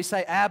Spirit we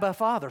say, Abba,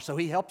 Father. So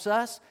He helps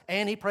us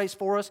and He prays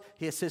for us.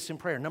 He assists in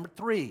prayer. Number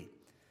 3,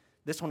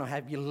 this one will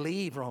have you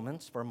leave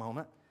Romans for a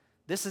moment.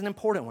 This is an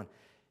important one.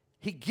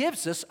 He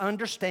gives us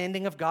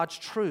understanding of God's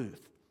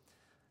truth.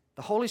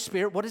 The Holy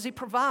Spirit, what does He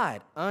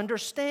provide?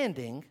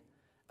 Understanding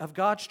of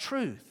God's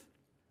truth.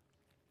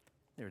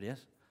 There it is.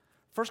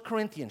 1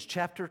 Corinthians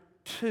chapter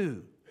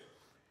 2.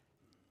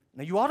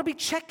 Now, you ought to be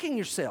checking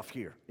yourself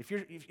here. If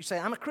you say,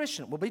 I'm a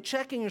Christian, well, be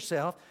checking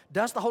yourself.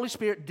 Does the Holy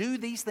Spirit do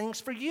these things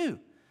for you?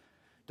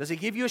 Does He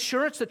give you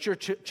assurance that you're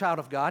a child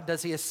of God?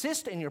 Does He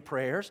assist in your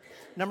prayers?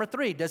 Number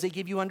 3, does He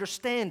give you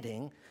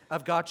understanding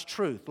of God's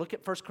truth? Look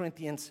at 1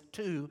 Corinthians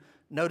 2.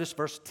 Notice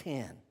verse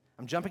 10.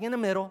 I'm jumping in the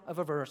middle of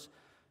a verse.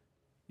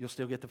 You'll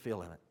still get the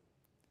feel of it.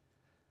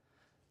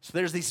 So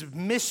there's this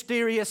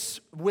mysterious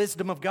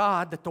wisdom of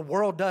God that the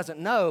world doesn't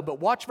know. But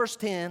watch verse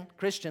 10,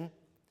 Christian.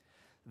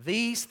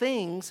 These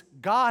things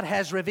God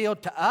has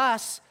revealed to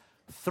us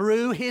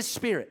through His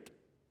Spirit.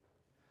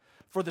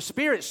 For the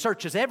Spirit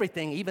searches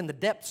everything, even the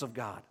depths of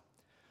God.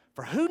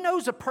 For who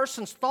knows a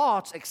person's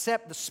thoughts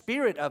except the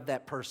spirit of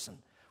that person,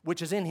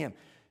 which is in him?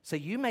 So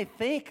you may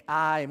think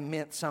I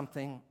meant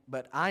something,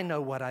 but I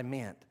know what I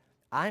meant.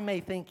 I may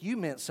think you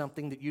meant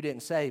something that you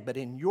didn't say, but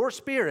in your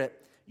spirit,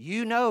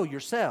 you know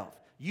yourself.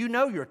 You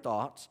know your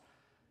thoughts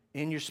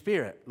in your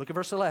spirit. Look at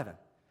verse 11.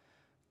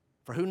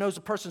 For who knows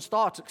a person's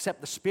thoughts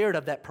except the spirit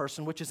of that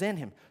person which is in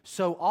him?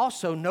 So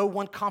also no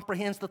one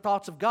comprehends the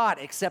thoughts of God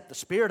except the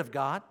Spirit of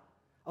God.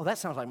 Oh, that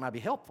sounds like it might be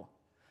helpful.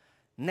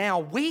 Now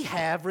we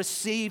have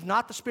received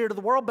not the spirit of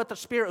the world, but the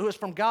Spirit who is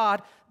from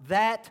God,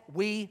 that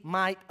we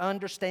might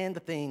understand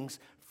the things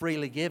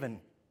freely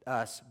given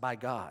us by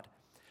God.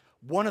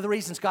 One of the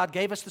reasons God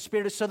gave us the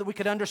Spirit is so that we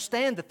could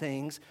understand the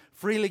things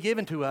freely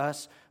given to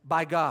us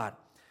by God.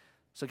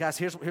 So guys,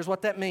 here's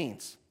what that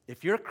means.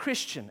 If you're a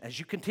Christian, as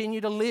you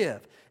continue to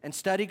live and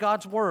study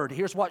God's Word,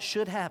 here's what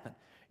should happen.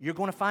 You're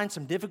going to find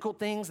some difficult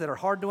things that are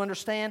hard to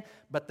understand,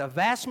 but the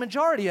vast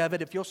majority of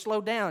it, if you'll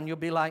slow down, you'll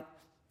be like,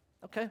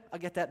 okay, I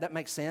get that. That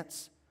makes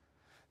sense.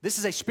 This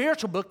is a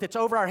spiritual book that's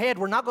over our head.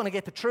 We're not going to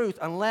get the truth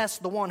unless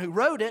the one who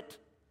wrote it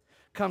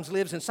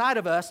lives inside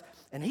of us,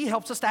 and he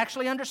helps us to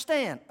actually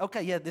understand.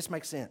 Okay, yeah, this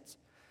makes sense.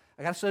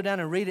 I got to slow down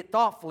and read it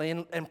thoughtfully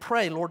and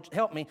pray, Lord,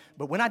 help me.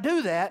 But when I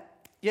do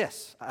that,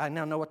 yes, I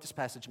now know what this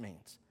passage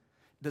means.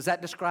 Does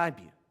that describe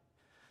you?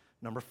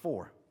 Number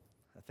 4,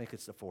 I think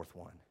it's the 4th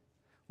one.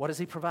 What does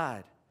he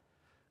provide?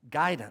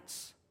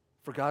 Guidance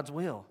for God's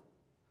will.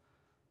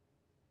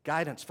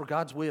 Guidance for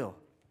God's will.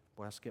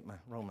 Boy, I skipped my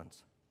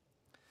Romans.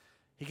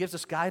 He gives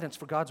us guidance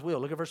for God's will.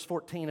 Look at verse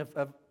 14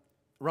 of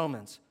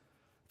Romans.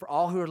 For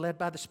all who are led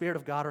by the Spirit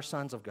of God are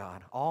sons of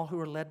God. All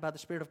who are led by the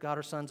Spirit of God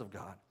are sons of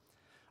God.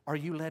 Are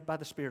you led by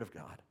the Spirit of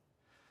God?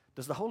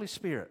 Does the Holy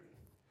Spirit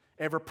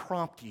ever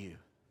prompt you,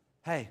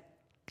 hey,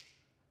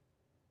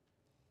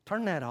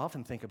 turn that off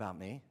and think about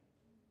me?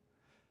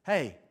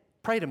 Hey,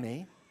 pray to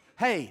me.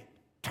 Hey,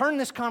 turn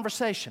this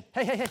conversation.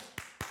 Hey.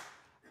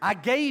 I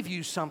gave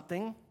you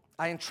something.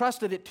 I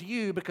entrusted it to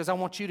you because I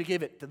want you to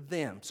give it to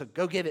them. So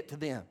go give it to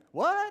them.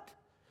 What?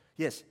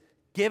 Yes,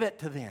 give it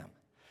to them.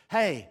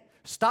 Hey,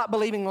 stop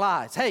believing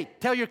lies. Hey,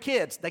 tell your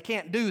kids they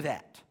can't do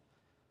that.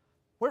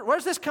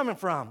 Where's this coming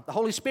from? The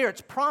Holy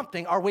Spirit's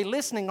prompting. Are we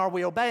listening? Are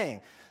we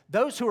obeying?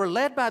 Those who are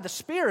led by the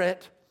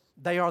Spirit,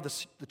 they are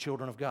the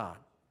children of God.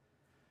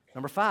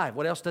 Number 5,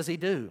 what else does he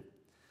do?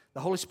 The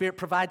Holy Spirit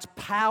provides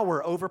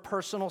power over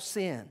personal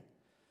sin.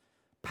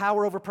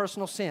 Power over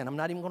personal sin. I'm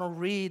not even going to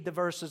read the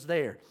verses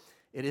there.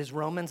 It is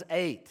Romans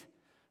 8,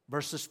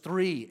 verses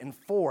 3 and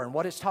 4. And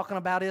what it's talking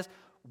about is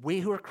we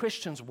who are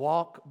Christians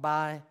walk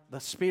by the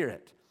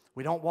Spirit.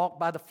 We don't walk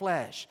by the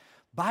flesh.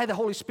 By the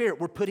Holy Spirit,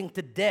 we're putting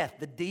to death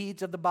the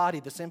deeds of the body,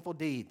 the sinful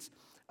deeds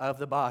of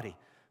the body.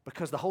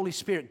 Because the Holy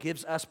Spirit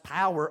gives us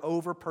power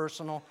over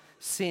personal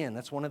sin.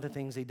 That's one of the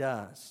things he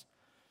does.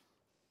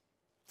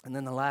 And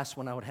then the last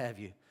one I would have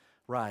you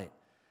write.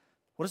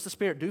 What does the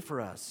Spirit do for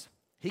us?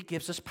 He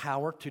gives us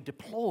power to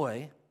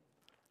deploy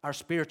our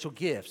spiritual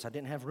gifts. I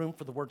didn't have room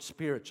for the word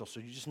spiritual, so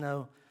you just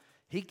know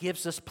He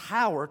gives us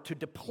power to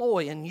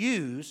deploy and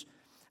use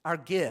our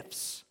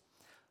gifts.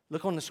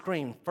 Look on the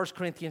screen, 1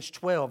 Corinthians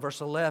 12,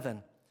 verse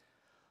 11.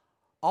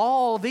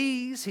 All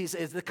these,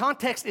 the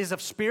context is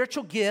of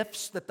spiritual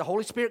gifts that the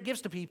Holy Spirit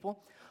gives to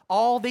people.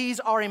 All these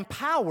are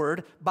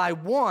empowered by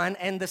one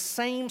and the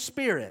same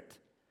Spirit.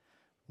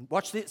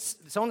 Watch this,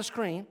 it's on the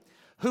screen.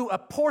 Who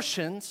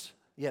apportions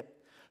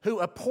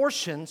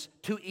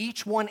to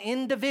each one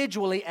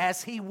individually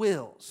as He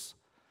wills.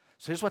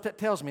 So here's what that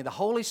tells me. The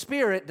Holy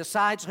Spirit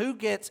decides who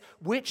gets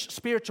which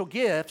spiritual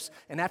gifts,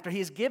 and after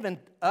He's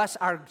given us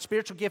our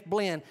spiritual gift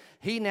blend,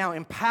 He now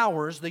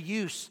empowers the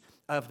use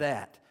of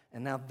that.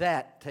 And now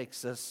that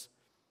takes us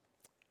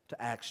to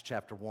Acts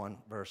chapter 1,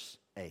 verse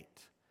 8.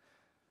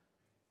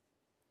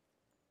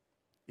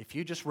 If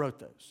you just wrote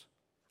those,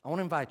 I want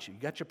to invite you. You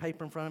got your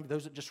paper in front of you?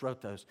 Those that just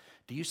wrote those.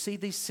 Do you see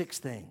these 6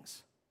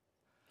 things?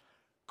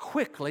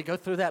 Quickly go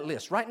through that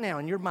list right now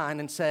in your mind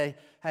and say,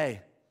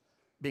 hey,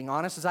 being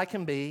honest as I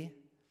can be,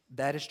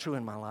 that is true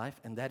in my life,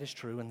 and that is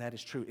true, and that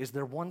is true. Is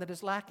there one that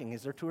is lacking?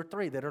 Is there 2 or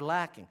 3 that are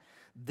lacking?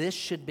 This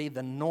should be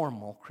the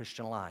normal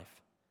Christian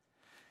life.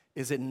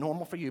 Is it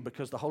normal for you?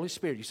 Because the Holy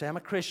Spirit, you say, I'm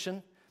a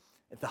Christian.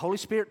 If the Holy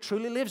Spirit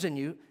truly lives in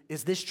you,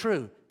 is this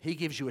true? He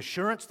gives you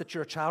assurance that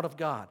you're a child of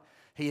God.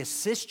 He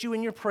assists you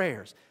in your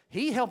prayers.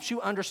 He helps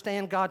you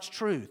understand God's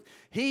truth.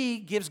 He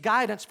gives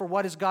guidance for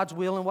what is God's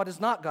will and what is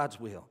not God's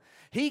will.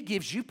 He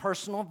gives you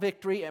personal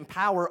victory and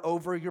power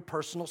over your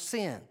personal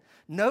sin.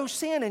 No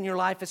sin in your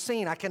life is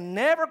seen. I can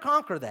never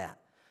conquer that.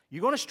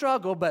 You're going to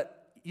struggle, but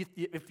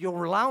if you'll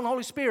rely on the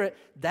Holy Spirit,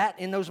 that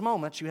in those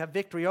moments you have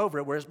victory over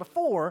it, whereas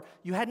before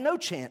you had no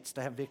chance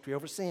to have victory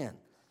over sin.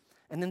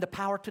 And then the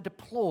power to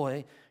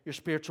deploy your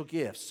spiritual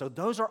gifts. So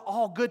those are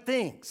all good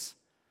things.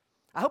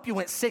 I hope you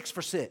went 6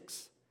 for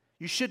 6.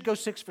 You should go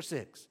 6 for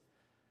 6.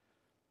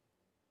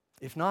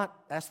 If not,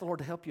 ask the Lord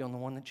to help you on the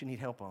one that you need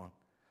help on.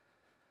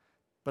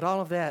 But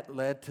all of that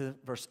led to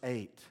verse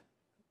 8.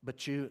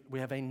 But we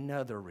have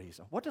another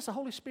reason. What does the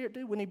Holy Spirit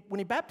do? When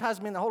he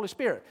baptized me in the Holy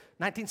Spirit,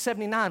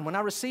 1979, when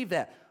I received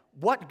that,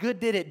 what good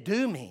did it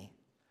do me?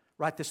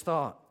 Write this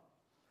thought.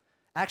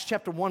 Acts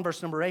chapter 1,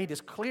 verse number 8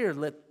 is clear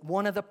that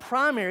one of the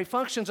primary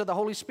functions of the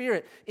Holy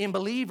Spirit in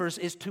believers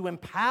is to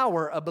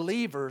empower a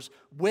believer's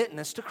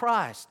witness to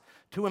Christ.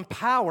 To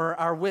empower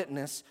our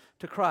witness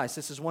to Christ.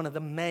 This is one of the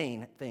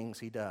main things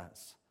He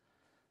does.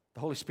 The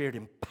Holy Spirit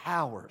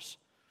empowers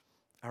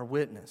our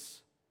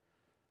witness.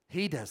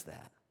 He does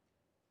that.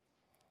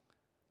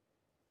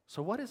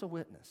 So what is a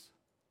witness?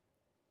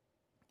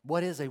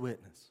 What is a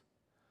witness?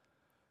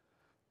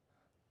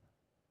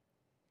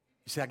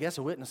 You see, I guess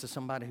a witness is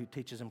somebody who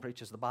teaches and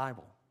preaches the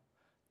Bible.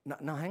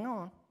 No, hang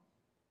on.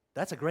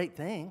 That's a great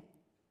thing.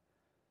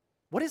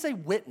 What is a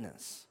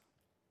witness?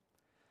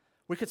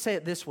 We could say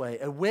it this way.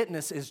 A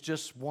witness is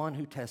just one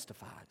who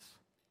testifies.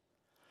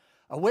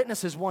 A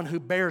witness is one who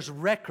bears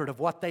record of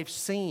what they've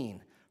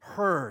seen,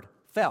 heard,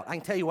 felt. I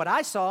can tell you what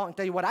I saw, I can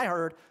tell you what I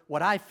heard,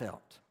 what I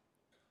felt.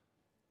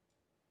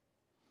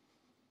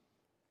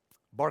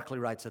 Barclay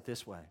writes it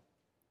this way.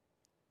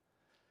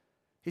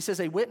 He says,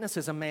 a witness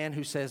is a man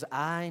who says,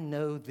 I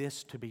know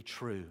this to be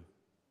true.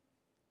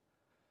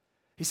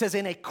 He says,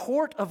 in a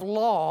court of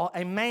law,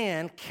 a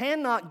man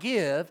cannot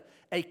give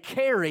a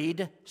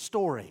carried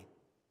story.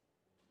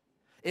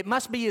 It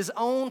must be his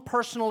own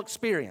personal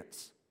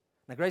experience.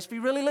 Now, Grace, if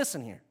you really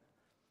listen here,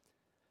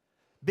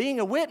 being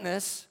a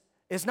witness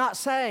is not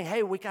saying,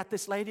 hey, we got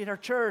this lady at our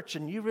church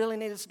and you really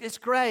need it, it's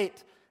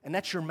great, and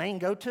that's your main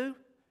go-to,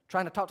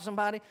 trying to talk to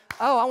somebody.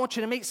 Oh, I want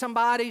you to meet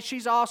somebody,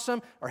 she's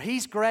awesome, or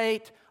he's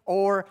great,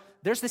 or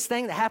there's this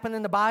thing that happened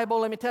in the Bible,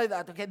 let me tell you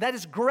that. Okay, that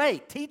is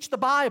great, teach the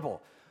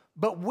Bible.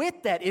 But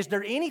with that, is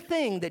there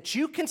anything that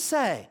you can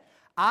say,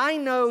 I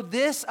know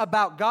this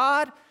about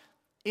God,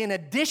 in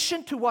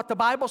addition to what the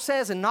Bible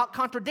says and not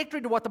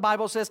contradictory to what the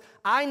Bible says,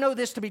 I know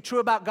this to be true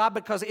about God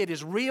because it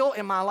is real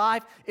in my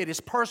life, it is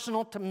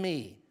personal to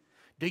me.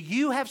 Do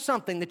you have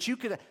something that you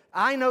could,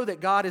 I know that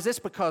God is this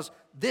because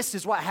this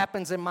is what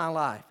happens in my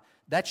life.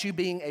 That's you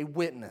being a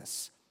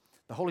witness.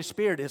 The Holy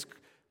Spirit is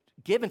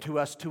given to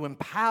us to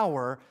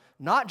empower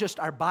not just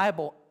our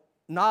Bible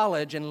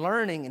knowledge and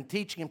learning and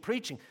teaching and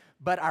preaching,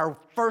 but our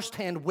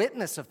firsthand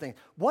witness of things.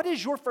 What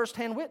is your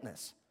firsthand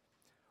witness?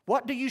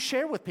 What do you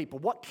share with people?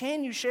 What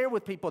can you share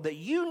with people that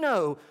you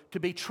know to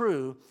be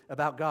true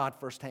about God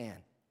firsthand?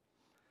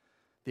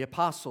 The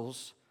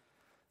apostles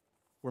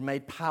were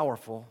made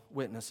powerful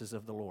witnesses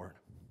of the Lord.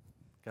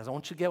 Guys, I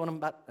want you to get what I'm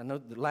about, I know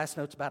the last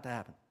note's about to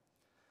happen.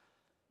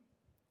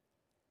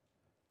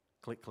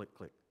 Click, click,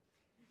 click.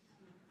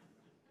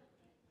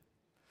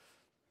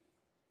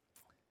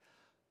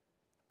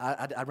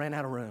 I ran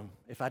out of room.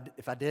 If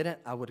I didn't,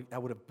 I would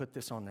have put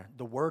this on there.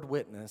 The word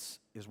witness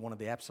is one of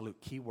the absolute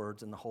key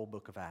words in the whole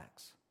book of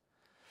Acts.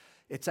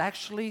 It's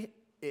actually,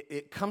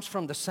 it comes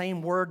from the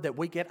same word that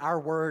we get our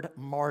word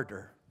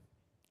martyr.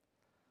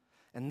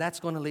 And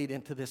that's going to lead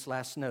into this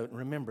last note. And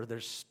remember,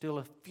 there's still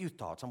a few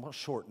thoughts. I'm going to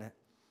shorten it,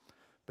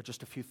 but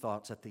just a few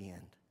thoughts at the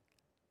end.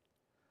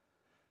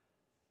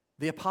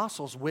 The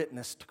apostles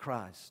witnessed to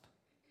Christ.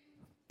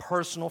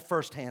 Personal,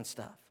 firsthand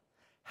stuff.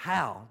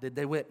 How did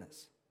they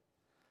witness?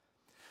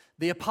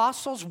 The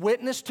apostles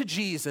witnessed to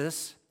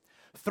Jesus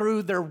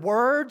through their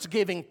words,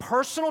 giving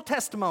personal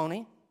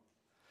testimony.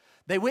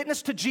 They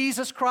witnessed to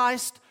Jesus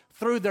Christ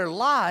through their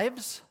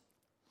lives,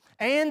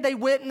 and they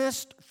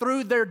witnessed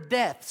through their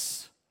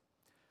deaths.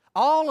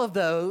 All of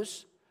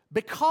those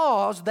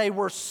because they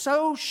were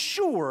so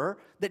sure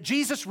that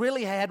Jesus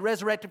really had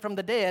resurrected from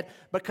the dead,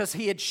 because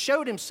he had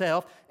showed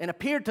himself and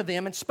appeared to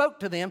them and spoke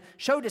to them,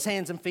 showed his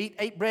hands and feet,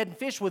 ate bread and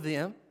fish with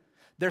them.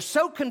 They're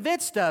so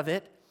convinced of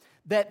it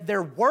that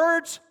their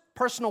words,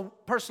 personal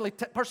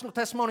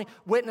testimony,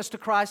 witness to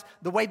Christ,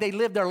 the way they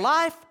lived their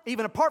life,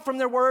 even apart from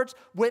their words,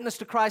 witness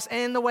to Christ,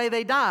 and the way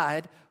they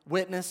died,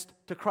 witnessed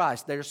to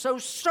Christ. They're so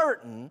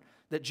certain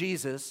that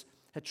Jesus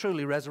had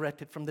truly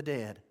resurrected from the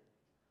dead.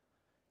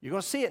 You're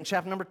going to see it in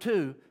chapter number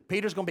 2.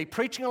 Peter's going to be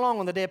preaching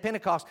along on the day of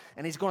Pentecost,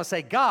 and he's going to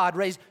say, God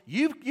raised,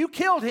 you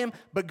killed him,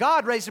 but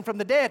God raised him from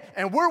the dead,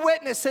 and we're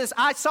witnesses.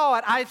 I saw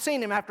it. I've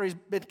seen him after he's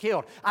been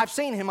killed. I've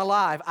seen him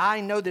alive. I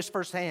know this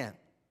firsthand.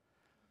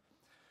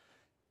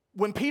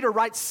 When Peter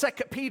writes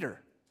 2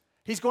 Peter,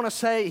 he's going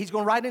to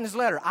write in his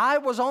letter, I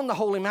was on the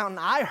holy mountain.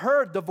 I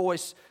heard the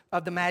voice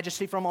of the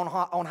majesty from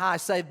on high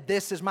say,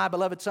 this is my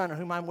beloved Son in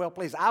whom I'm well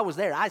pleased. I was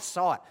there. I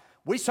saw it.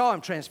 We saw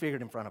him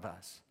transfigured in front of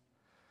us.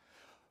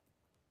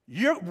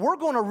 We're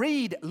going to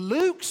read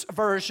Luke's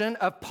version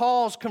of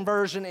Paul's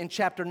conversion in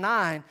chapter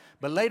 9,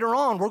 but later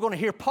on we're going to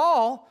hear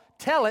Paul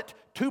tell it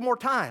 2 more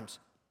times,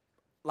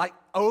 like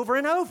over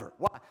and over.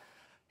 Why?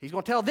 He's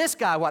going to tell this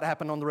guy what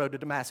happened on the road to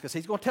Damascus.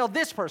 He's going to tell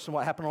this person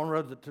what happened on the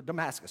road to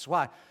Damascus.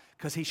 Why?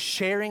 Because he's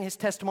sharing his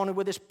testimony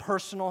with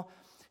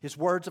his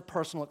words of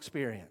personal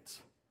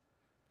experience.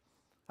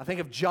 I think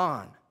of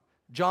John.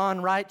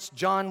 John writes,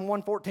 John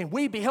 1:14,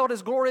 we beheld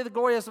his glory, the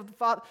glories of the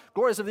Father,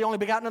 glories of the only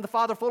begotten of the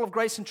Father, full of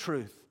grace and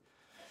truth.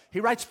 He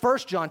writes 1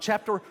 John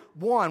chapter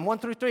 1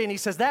 through 3, and he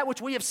says, that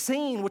which we have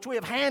seen, which we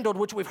have handled,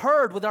 which we've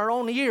heard with our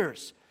own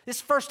ears. It's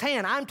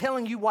firsthand. I'm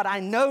telling you what I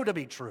know to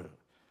be true.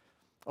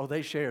 Oh,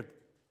 they shared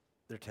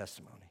their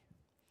testimony.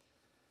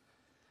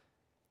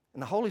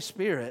 And the Holy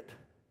Spirit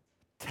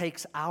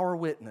takes our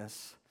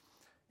witness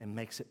and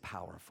makes it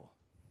powerful.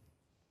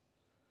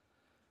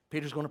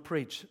 Peter's going to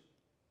preach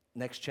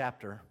next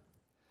chapter,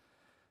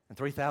 and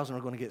 3,000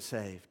 are going to get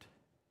saved.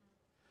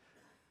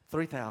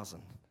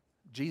 3,000.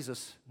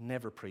 Jesus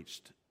never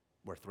preached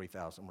where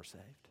 3,000 were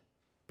saved.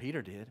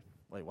 Peter did.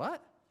 Wait,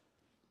 what?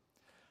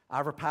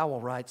 Ivor Powell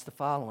writes the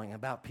following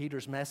about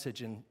Peter's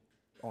message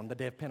on the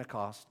day of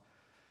Pentecost.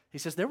 He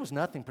says, there was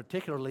nothing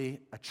particularly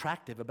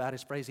attractive about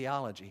his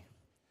phraseology.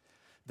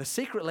 The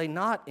secret lay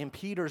not in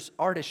Peter's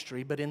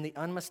artistry, but in the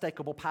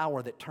unmistakable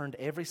power that turned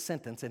every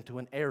sentence into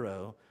an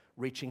arrow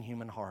reaching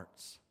human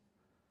hearts.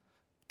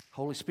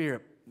 Holy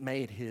Spirit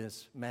made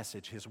his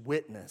message, his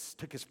witness,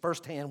 took his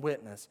firsthand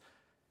witness,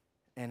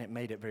 and it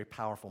made it very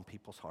powerful in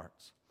people's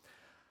hearts.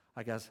 All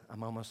right, guys,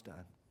 I'm almost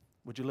done.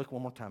 Would you look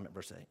one more time at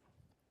verse 8?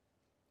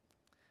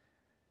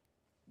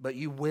 But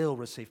you will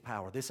receive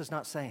power. This is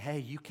not saying, hey,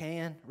 you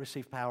can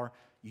receive power.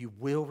 You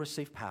will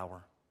receive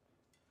power.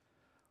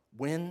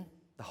 When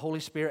the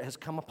Holy Spirit has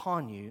come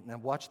upon you, now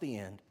watch the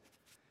end,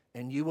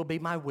 and you will be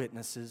my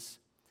witnesses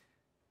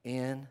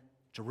in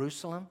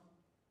Jerusalem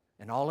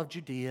and all of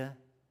Judea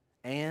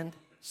and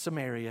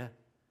Samaria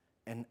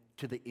and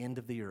to the end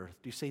of the earth.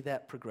 Do you see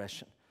that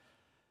progression?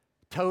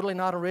 Totally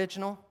not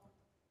original.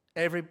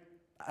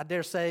 I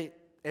dare say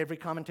every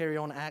commentary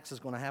on Acts is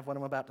going to have what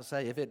I'm about to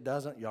say. If it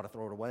doesn't, you ought to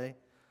throw it away.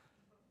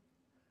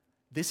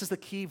 This is the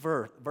key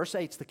verse. Verse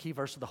 8 is the key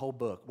verse of the whole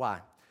book.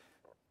 Why?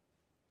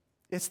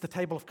 It's the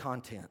table of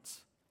contents.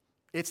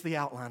 It's the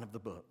outline of the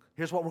book.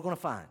 Here's what we're going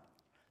to find.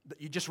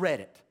 You just read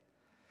it.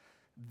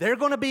 They're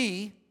going to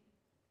be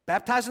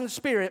baptized in the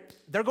Spirit.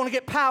 They're going to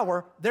get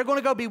power. They're going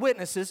to go be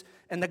witnesses.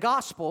 And the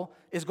gospel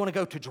is going to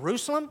go to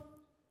Jerusalem.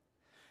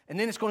 And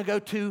then it's going to go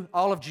to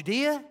all of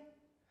Judea.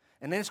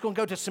 And then it's going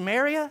to go to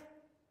Samaria.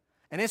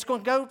 And it's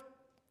going to go,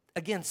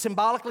 again,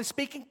 symbolically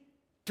speaking,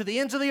 to the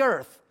ends of the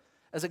earth.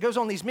 As it goes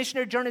on these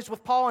missionary journeys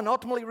with Paul and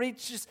ultimately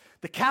reaches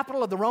the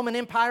capital of the Roman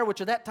Empire,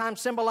 which at that time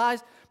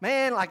symbolized,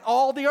 man, like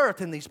all the earth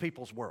in these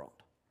people's world.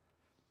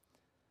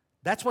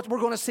 That's what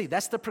we're going to see.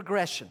 That's the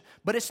progression.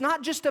 But it's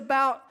not just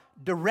about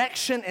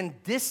direction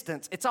and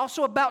distance. It's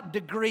also about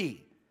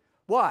degree.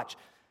 Watch.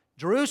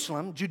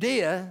 Jerusalem,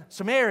 Judea,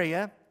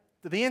 Samaria,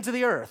 to the ends of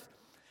the earth.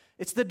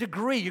 It's the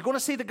degree. You're going to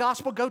see the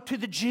gospel go to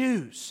the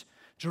Jews,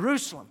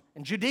 Jerusalem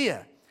and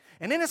Judea.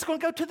 And then it's going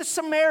to go to the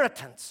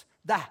Samaritans,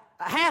 the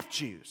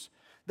half-Jews.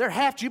 They're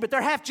half-Jew, but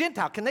they're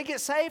half-Gentile. Can they get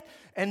saved?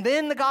 And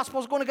then the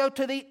gospel is going to go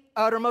to the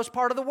uttermost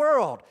part of the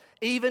world,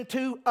 even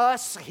to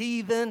us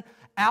heathen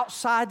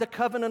outside the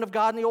covenant of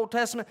God in the Old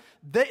Testament.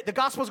 The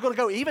gospel is going to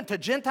go even to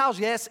Gentiles.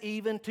 Yes,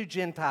 even to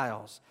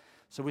Gentiles.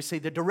 So we see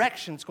the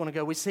direction it's going to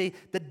go. We see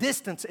the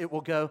distance it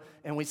will go,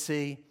 and we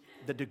see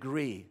the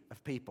degree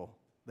of people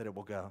that it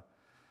will go.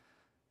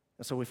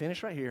 And so we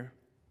finish right here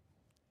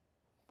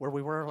where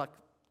we were like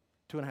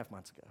 2.5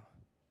 months ago.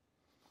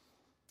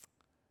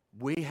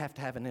 We have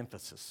to have an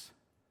emphasis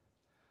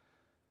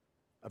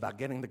about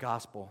getting the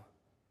gospel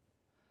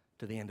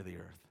to the end of the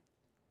earth.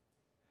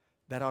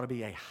 That ought to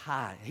be a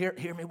high,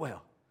 hear me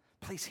well,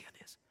 please hear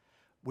this.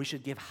 We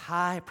should give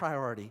high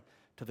priority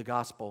to the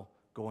gospel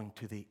going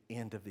to the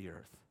end of the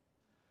earth.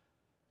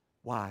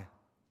 Why?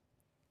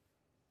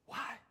 Why?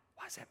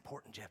 Why is that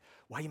important, Jeff?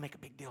 Why you make a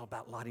big deal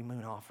about Lottie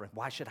Moon offering?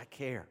 Why should I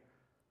care?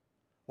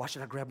 Why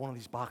should I grab one of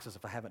these boxes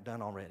if I haven't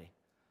done already?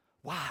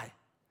 Why?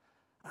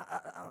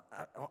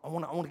 I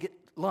want to get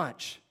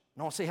lunch.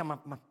 I want to see how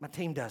my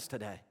team does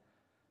today.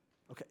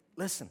 Okay,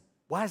 listen.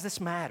 Why does this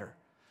matter?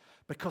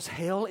 Because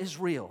hell is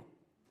real.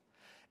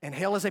 And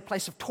hell is a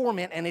place of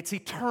torment, and it's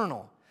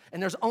eternal.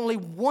 And there's only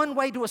one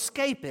way to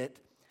escape it.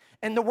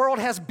 And the world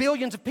has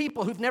billions of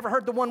people who've never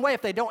heard the one way.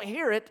 If they don't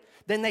hear it,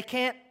 then they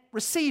can't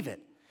receive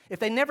it. If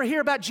they never hear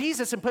about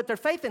Jesus and put their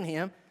faith in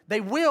Him, they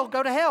will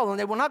go to hell and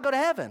they will not go to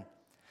heaven.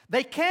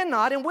 They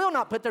cannot and will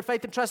not put their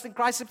faith and trust in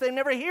Christ if they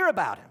never hear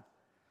about Him.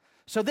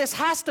 So this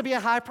has to be a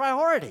high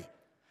priority.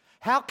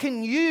 How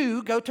can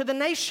you go to the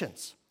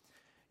nations?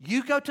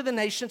 You go to the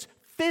nations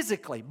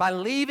physically by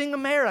leaving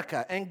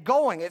America and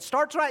going. It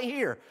starts right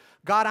here.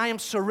 God, I am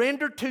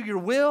surrendered to your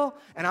will,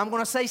 and I'm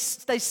going to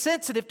stay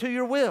sensitive to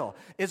your will.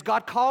 Is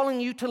God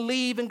calling you to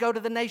leave and go to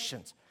the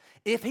nations?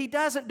 If He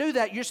doesn't do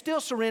that, you're still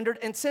surrendered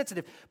and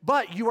sensitive.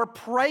 But you are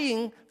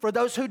praying for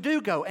those who do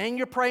go, and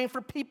you're praying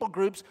for people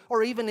groups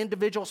or even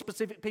individual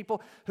specific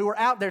people who are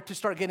out there to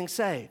start getting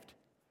saved.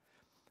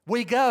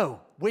 We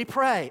go, we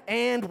pray,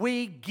 and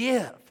we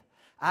give.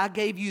 I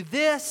gave you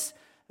this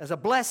as a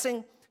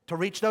blessing to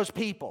reach those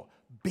people.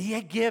 Be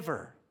a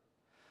giver.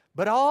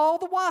 But all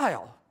the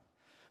while,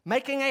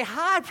 making a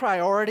high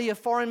priority of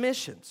foreign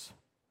missions.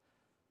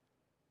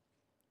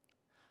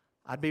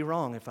 I'd be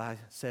wrong if I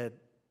said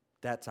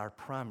that's our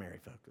primary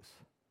focus,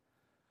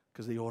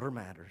 because the order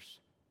matters.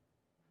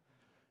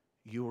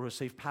 You will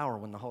receive power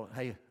when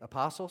hey,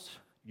 apostles,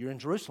 you're in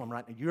Jerusalem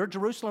right now. You're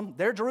Jerusalem.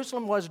 Their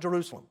Jerusalem was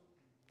Jerusalem.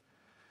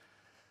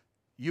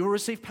 You will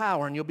receive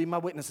power, and you'll be my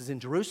witnesses in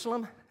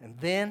Jerusalem, and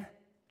then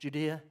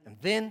Judea, and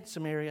then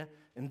Samaria,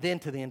 and then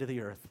to the end of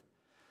the earth.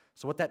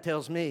 So what that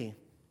tells me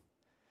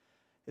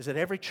is that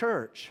every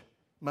church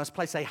must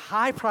place a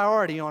high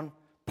priority on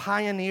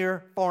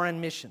pioneer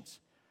foreign missions.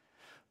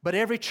 But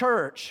every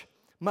church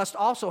must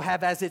also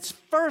have as its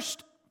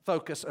first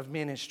focus of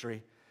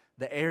ministry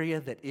the area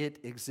that it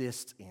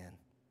exists in.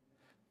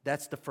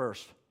 That's the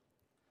first.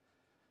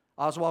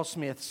 Oswald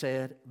Smith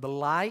said, "The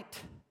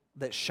light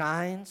that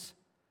shines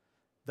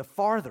the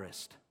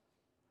farthest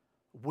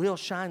will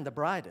shine the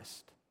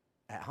brightest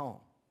at home."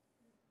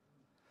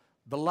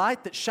 The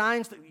light that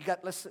shines, you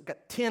got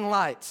 10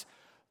 lights.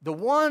 The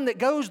one that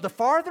goes the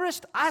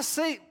farthest, I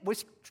see. We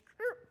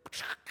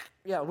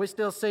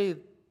still see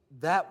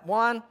that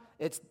one.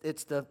 It's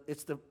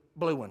the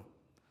blue one.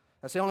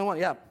 That's the only one.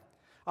 Yeah.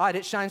 All right,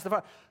 it shines the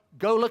farthest.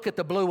 Go look at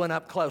the blue one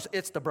up close.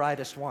 It's the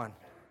brightest one.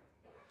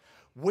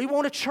 We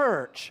want a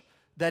church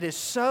that is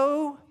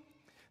so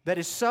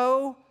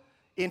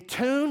in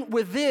tune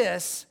with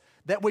this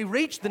that we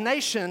reach the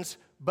nations,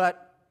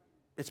 but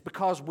it's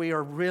because we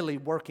are really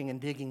working and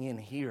digging in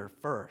here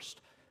first.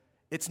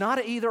 It's not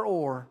an either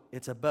or,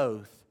 it's a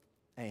both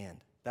and.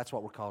 That's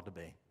what we're called to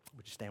be.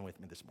 Would you stand with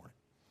me this morning?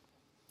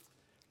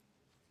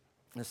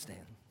 Let's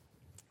stand.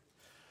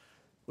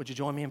 Would you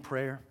join me in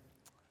prayer?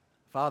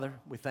 Father,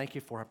 we thank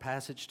you for our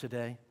passage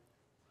today.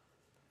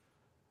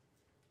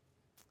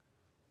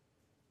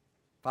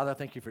 Father, I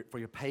thank you for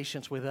your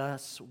patience with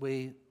us.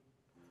 We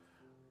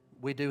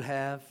do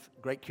have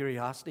great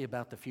curiosity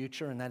about the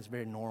future, and that's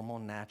very normal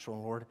and natural,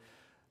 Lord.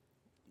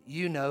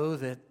 You know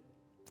that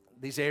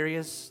these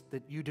areas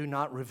that you do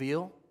not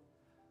reveal,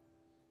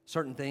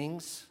 certain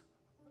things,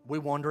 we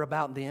wonder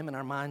about them and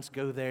our minds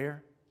go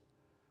there.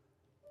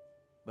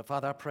 But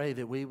Father, I pray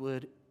that we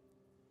would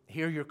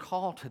hear your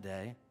call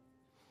today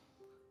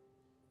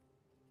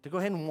to go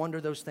ahead and wonder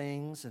those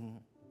things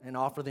and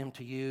offer them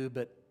to you,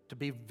 but to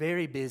be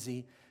very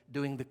busy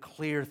doing the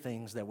clear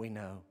things that we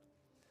know.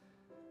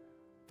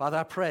 Father,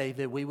 I pray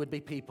that we would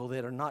be people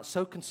that are not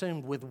so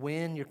consumed with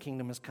when your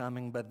kingdom is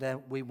coming, but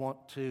that we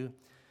want to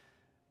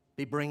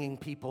be bringing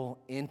people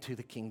into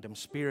the kingdom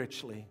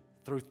spiritually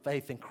through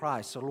faith in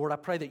Christ. So, Lord, I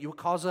pray that you will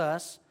cause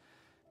us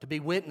to be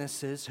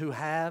witnesses who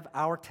have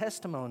our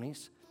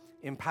testimonies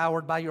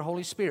empowered by your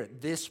Holy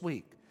Spirit this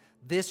week.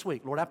 This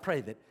week, Lord, I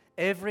pray that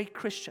every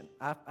Christian,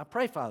 I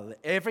pray, Father, that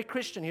every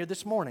Christian here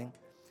this morning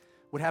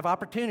would have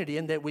opportunity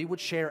and that we would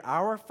share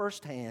our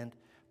firsthand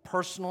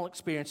personal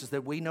experiences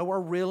that we know are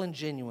real and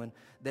genuine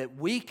that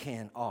we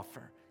can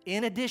offer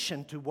in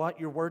addition to what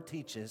your word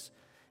teaches.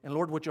 And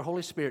Lord, would your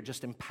Holy Spirit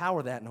just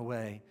empower that in a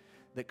way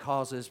that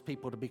causes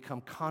people to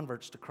become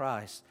converts to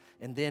Christ,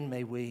 and then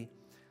may we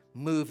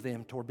move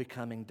them toward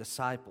becoming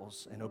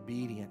disciples and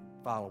obedient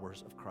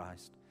followers of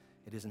Christ.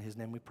 It is in his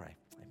name we pray.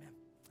 Amen.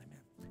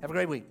 Amen. Have a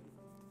great week.